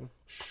distracted.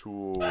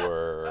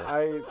 Sure.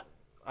 I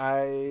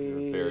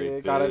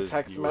got a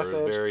text message.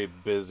 You're a very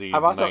busy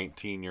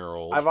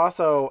 19-year-old. I've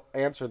also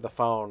answered the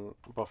phone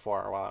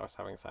before while I was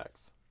having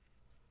sex.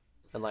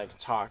 And like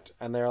talked,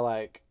 and they're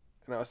like,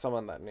 and it was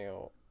someone that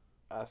knew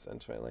us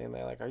intimately, and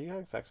they're like, "Are you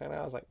having sex right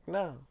now?" I was like,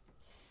 "No,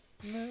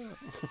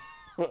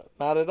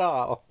 not at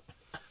all."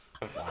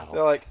 Wow.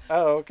 They're like,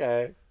 "Oh,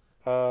 okay.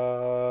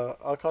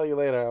 I'll call you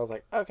later." I was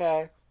like,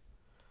 "Okay."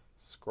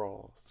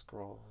 Scroll.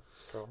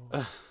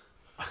 I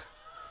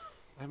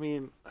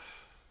mean,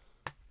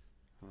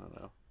 I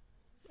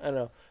don't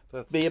know.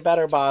 Be a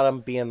better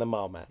bottom. Be in the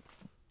moment.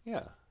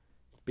 Yeah.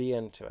 Be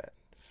into it.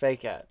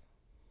 Fake it.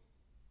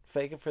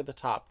 Fake it for the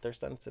top. They're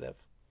sensitive.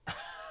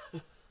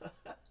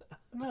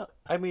 No,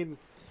 I mean,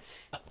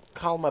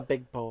 Call him a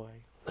big boy.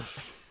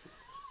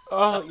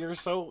 oh, you're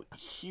so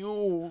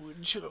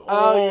huge.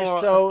 Oh,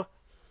 you're so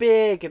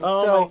big and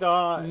Oh so my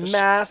gosh.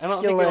 masculine.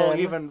 I don't think it'll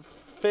even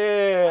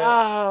fit.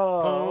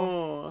 Oh.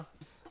 Oh.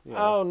 Yeah.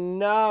 Oh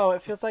no,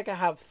 it feels like I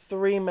have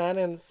 3 men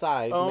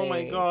inside Oh me.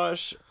 my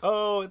gosh.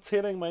 Oh, it's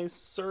hitting my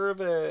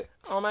cervix.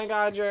 Oh my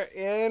god, you're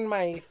in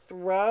my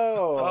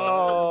throat.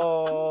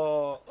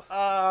 Oh.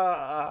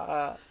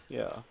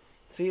 Yeah.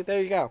 See,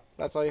 there you go.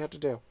 That's all you have to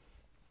do.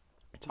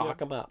 Talk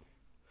them up.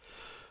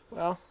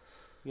 Well,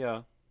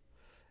 Yeah.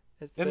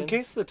 it's In been...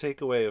 case the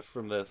takeaway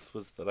from this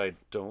was that I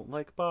don't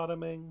like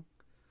bottoming,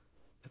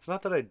 it's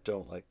not that I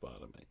don't like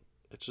bottoming.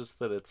 It's just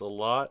that it's a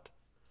lot,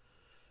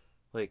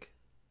 like,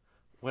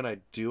 when I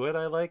do it,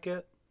 I like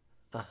it,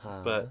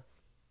 but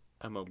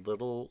I'm a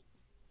little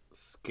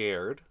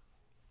scared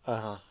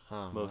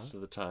most of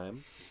the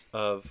time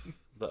of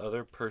the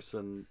other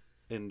person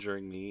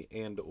injuring me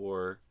and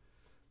or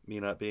me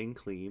not being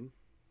clean.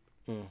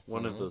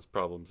 One of those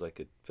problems I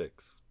could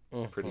fix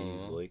pretty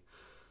easily.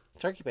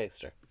 Turkey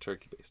baster.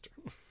 Turkey baster.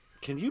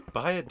 Can you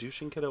buy a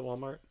douching kit at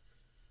Walmart?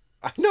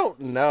 I don't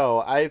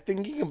know. I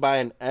think you can buy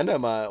an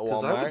enema at Walmart.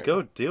 Because I would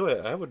go do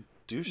it. I would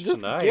douche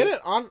Just tonight. get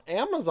it on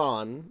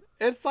Amazon.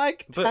 It's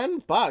like But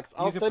 $10.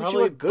 I'll you could send probably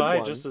you a good buy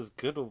one. just as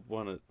good a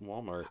one at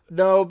Walmart.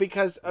 No,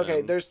 because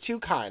there's 2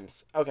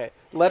 kinds. Okay,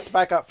 let's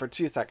back up for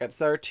 2 seconds.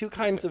 There are 2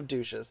 kinds of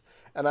douches,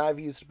 and I've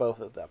used both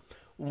of them.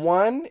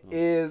 One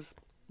is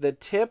the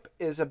tip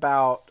is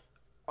about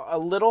a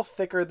little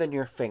thicker than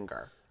your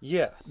finger.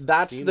 Yes.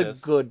 That's seen the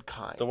this. good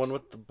kind. The one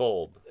with the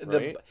bulb,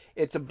 right?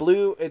 It's a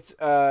blue. It's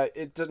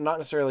not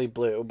necessarily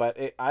blue,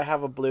 but I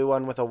have a blue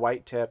one with a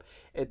white tip.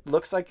 It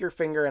looks like your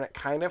finger, and it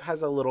kind of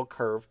has a little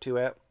curve to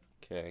it.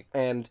 Okay.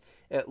 And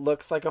it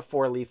looks like a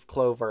 4-leaf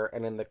clover,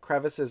 and in the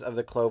crevices of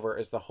the clover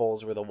is the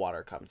holes where the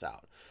water comes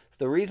out. So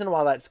the reason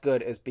why that's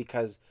good is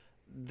because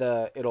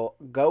it'll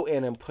go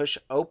in and push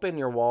open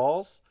your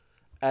walls,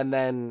 and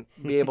then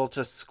be able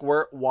to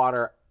squirt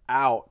water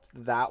out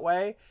that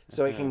way,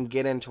 so it can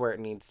get into where it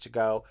needs to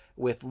go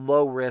with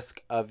low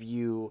risk of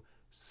you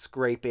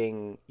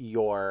scraping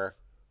your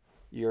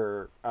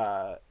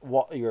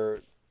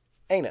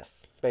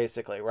anus,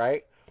 basically,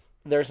 right?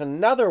 There's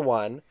another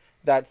one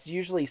that's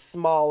usually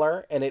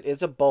smaller, and it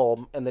is a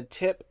bulb, and the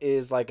tip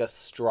is like a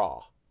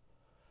straw.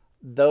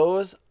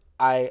 Those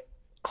I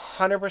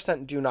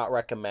 100% do not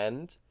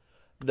recommend.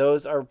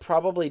 Those are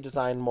probably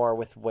designed more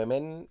with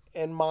women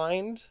in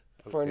mind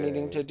for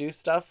needing to do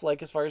stuff,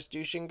 like as far as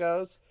douching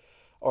goes,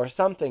 or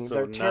something. So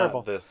they're not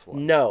terrible. this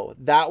one. No,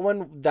 that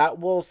one, that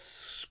will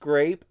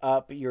scrape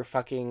up your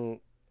fucking,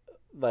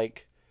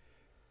 like...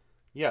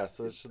 Yeah,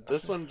 so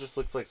this one just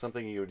looks like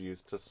something you would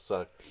use to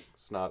suck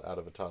snot out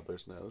of a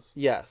toddler's nose.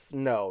 Yes,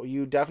 no,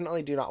 you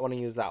definitely do not want to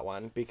use that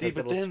one, because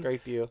it'll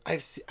scrape you. I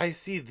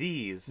see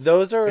these.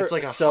 Those are It's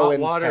like a so hot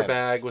water intense.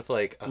 bag with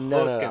like a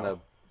hook and a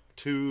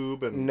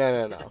tube and...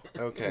 No.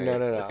 Okay. No.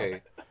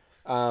 Okay.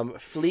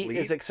 Fleet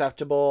is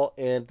acceptable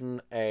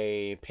in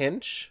a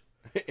pinch.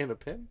 In a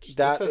pinch?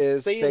 That This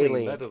says is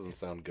saline. That doesn't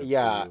sound good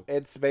Yeah, for you.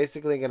 it's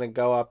basically going to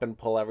go up and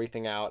pull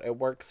everything out. It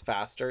works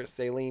faster.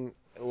 Saline,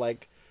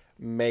 like,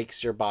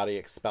 makes your body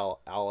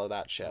expel all of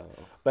that shit.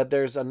 Oh. But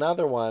there's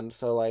another one,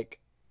 so, like,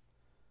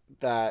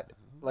 that,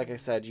 like I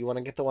said, you want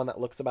to get the one that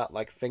looks about,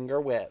 like, finger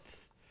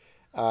width.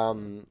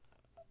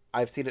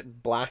 I've seen it in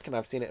black, and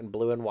I've seen it in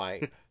blue and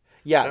white.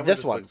 Yeah, That this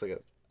just one. looks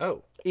like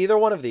oh. Either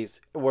one of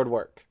these would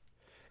work.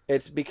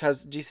 It's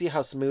because, do you see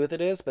how smooth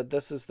it is? But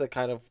this is the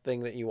kind of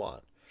thing that you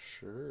want.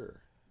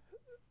 Sure.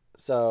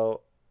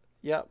 So,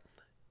 yep.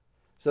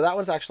 So that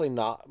one's actually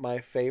not my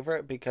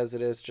favorite because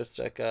it is just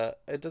like a...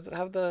 It doesn't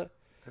have the...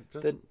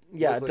 It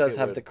it does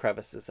have the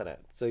crevices in it.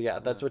 So yeah,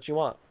 that's what you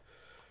want.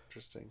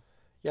 Interesting.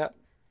 Yep.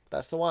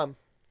 That's the one.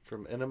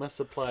 From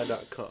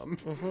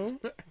enemasupply.com.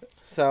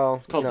 So,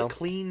 It's called the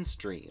Clean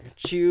Stream.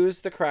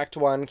 choose the correct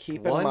one.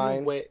 Keep in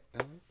mind, way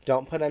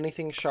don't put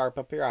anything sharp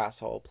up your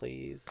asshole,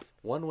 please.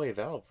 one-way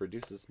valve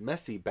reduces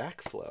messy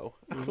backflow.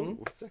 Oh,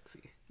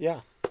 sexy.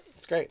 Yeah,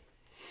 it's great.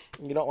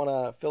 You don't want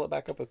to fill it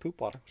back up with poop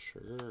water.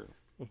 Sure.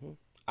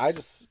 I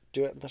just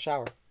do it in the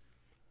shower.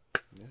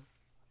 Yeah.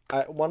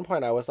 At one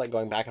point, I was like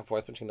going back and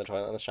forth between the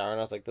toilet and the shower, and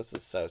I was like, "This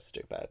is so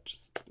stupid."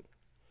 Just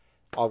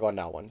all going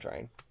down one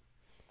drain.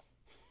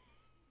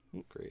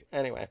 Great.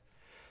 Anyway,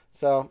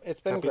 so it's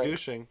been Happy great.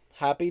 douching.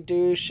 Happy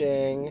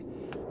douching.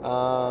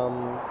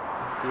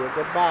 Be a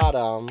good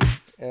bottom,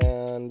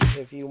 and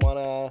if you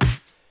wanna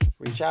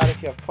reach out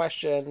if you have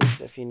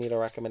questions, if you need a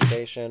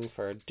recommendation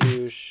for a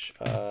douche,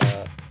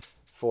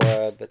 for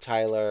the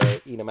Tyler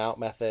Eat 'em Out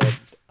method,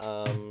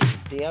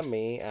 DM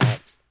me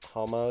at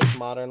Homos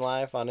Modern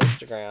Life on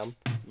Instagram.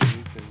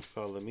 You can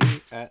follow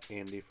me at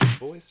Andy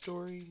from Boy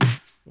Story.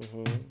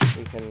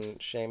 You can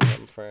shame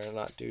him for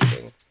not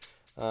douching.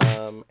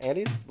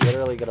 Andy's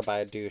literally gonna buy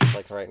a douche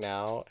like right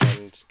now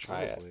and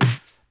try it. Probably.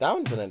 That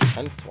one's an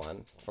intense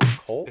one from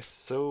Colt.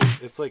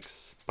 It's like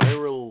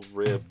spiral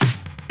rib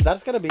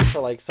That's gotta be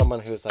for like someone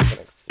who's like an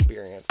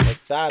experience.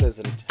 Like that is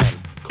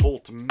intense.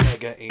 Colt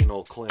Mega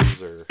Anal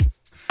Cleanser.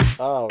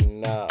 Oh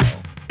no.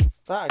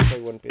 That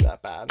actually wouldn't be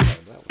that bad. No,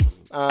 that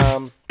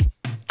wasn't.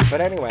 But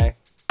anyway,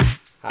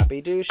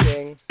 happy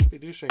douching. Happy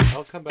douching.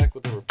 I'll come back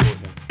with a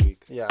report next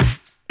week. Yeah.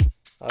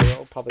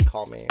 You'll probably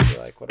call me and be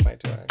like, what am I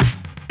doing?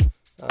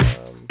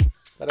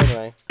 But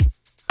anyway,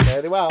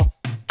 fare thee well.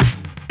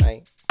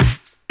 Bye.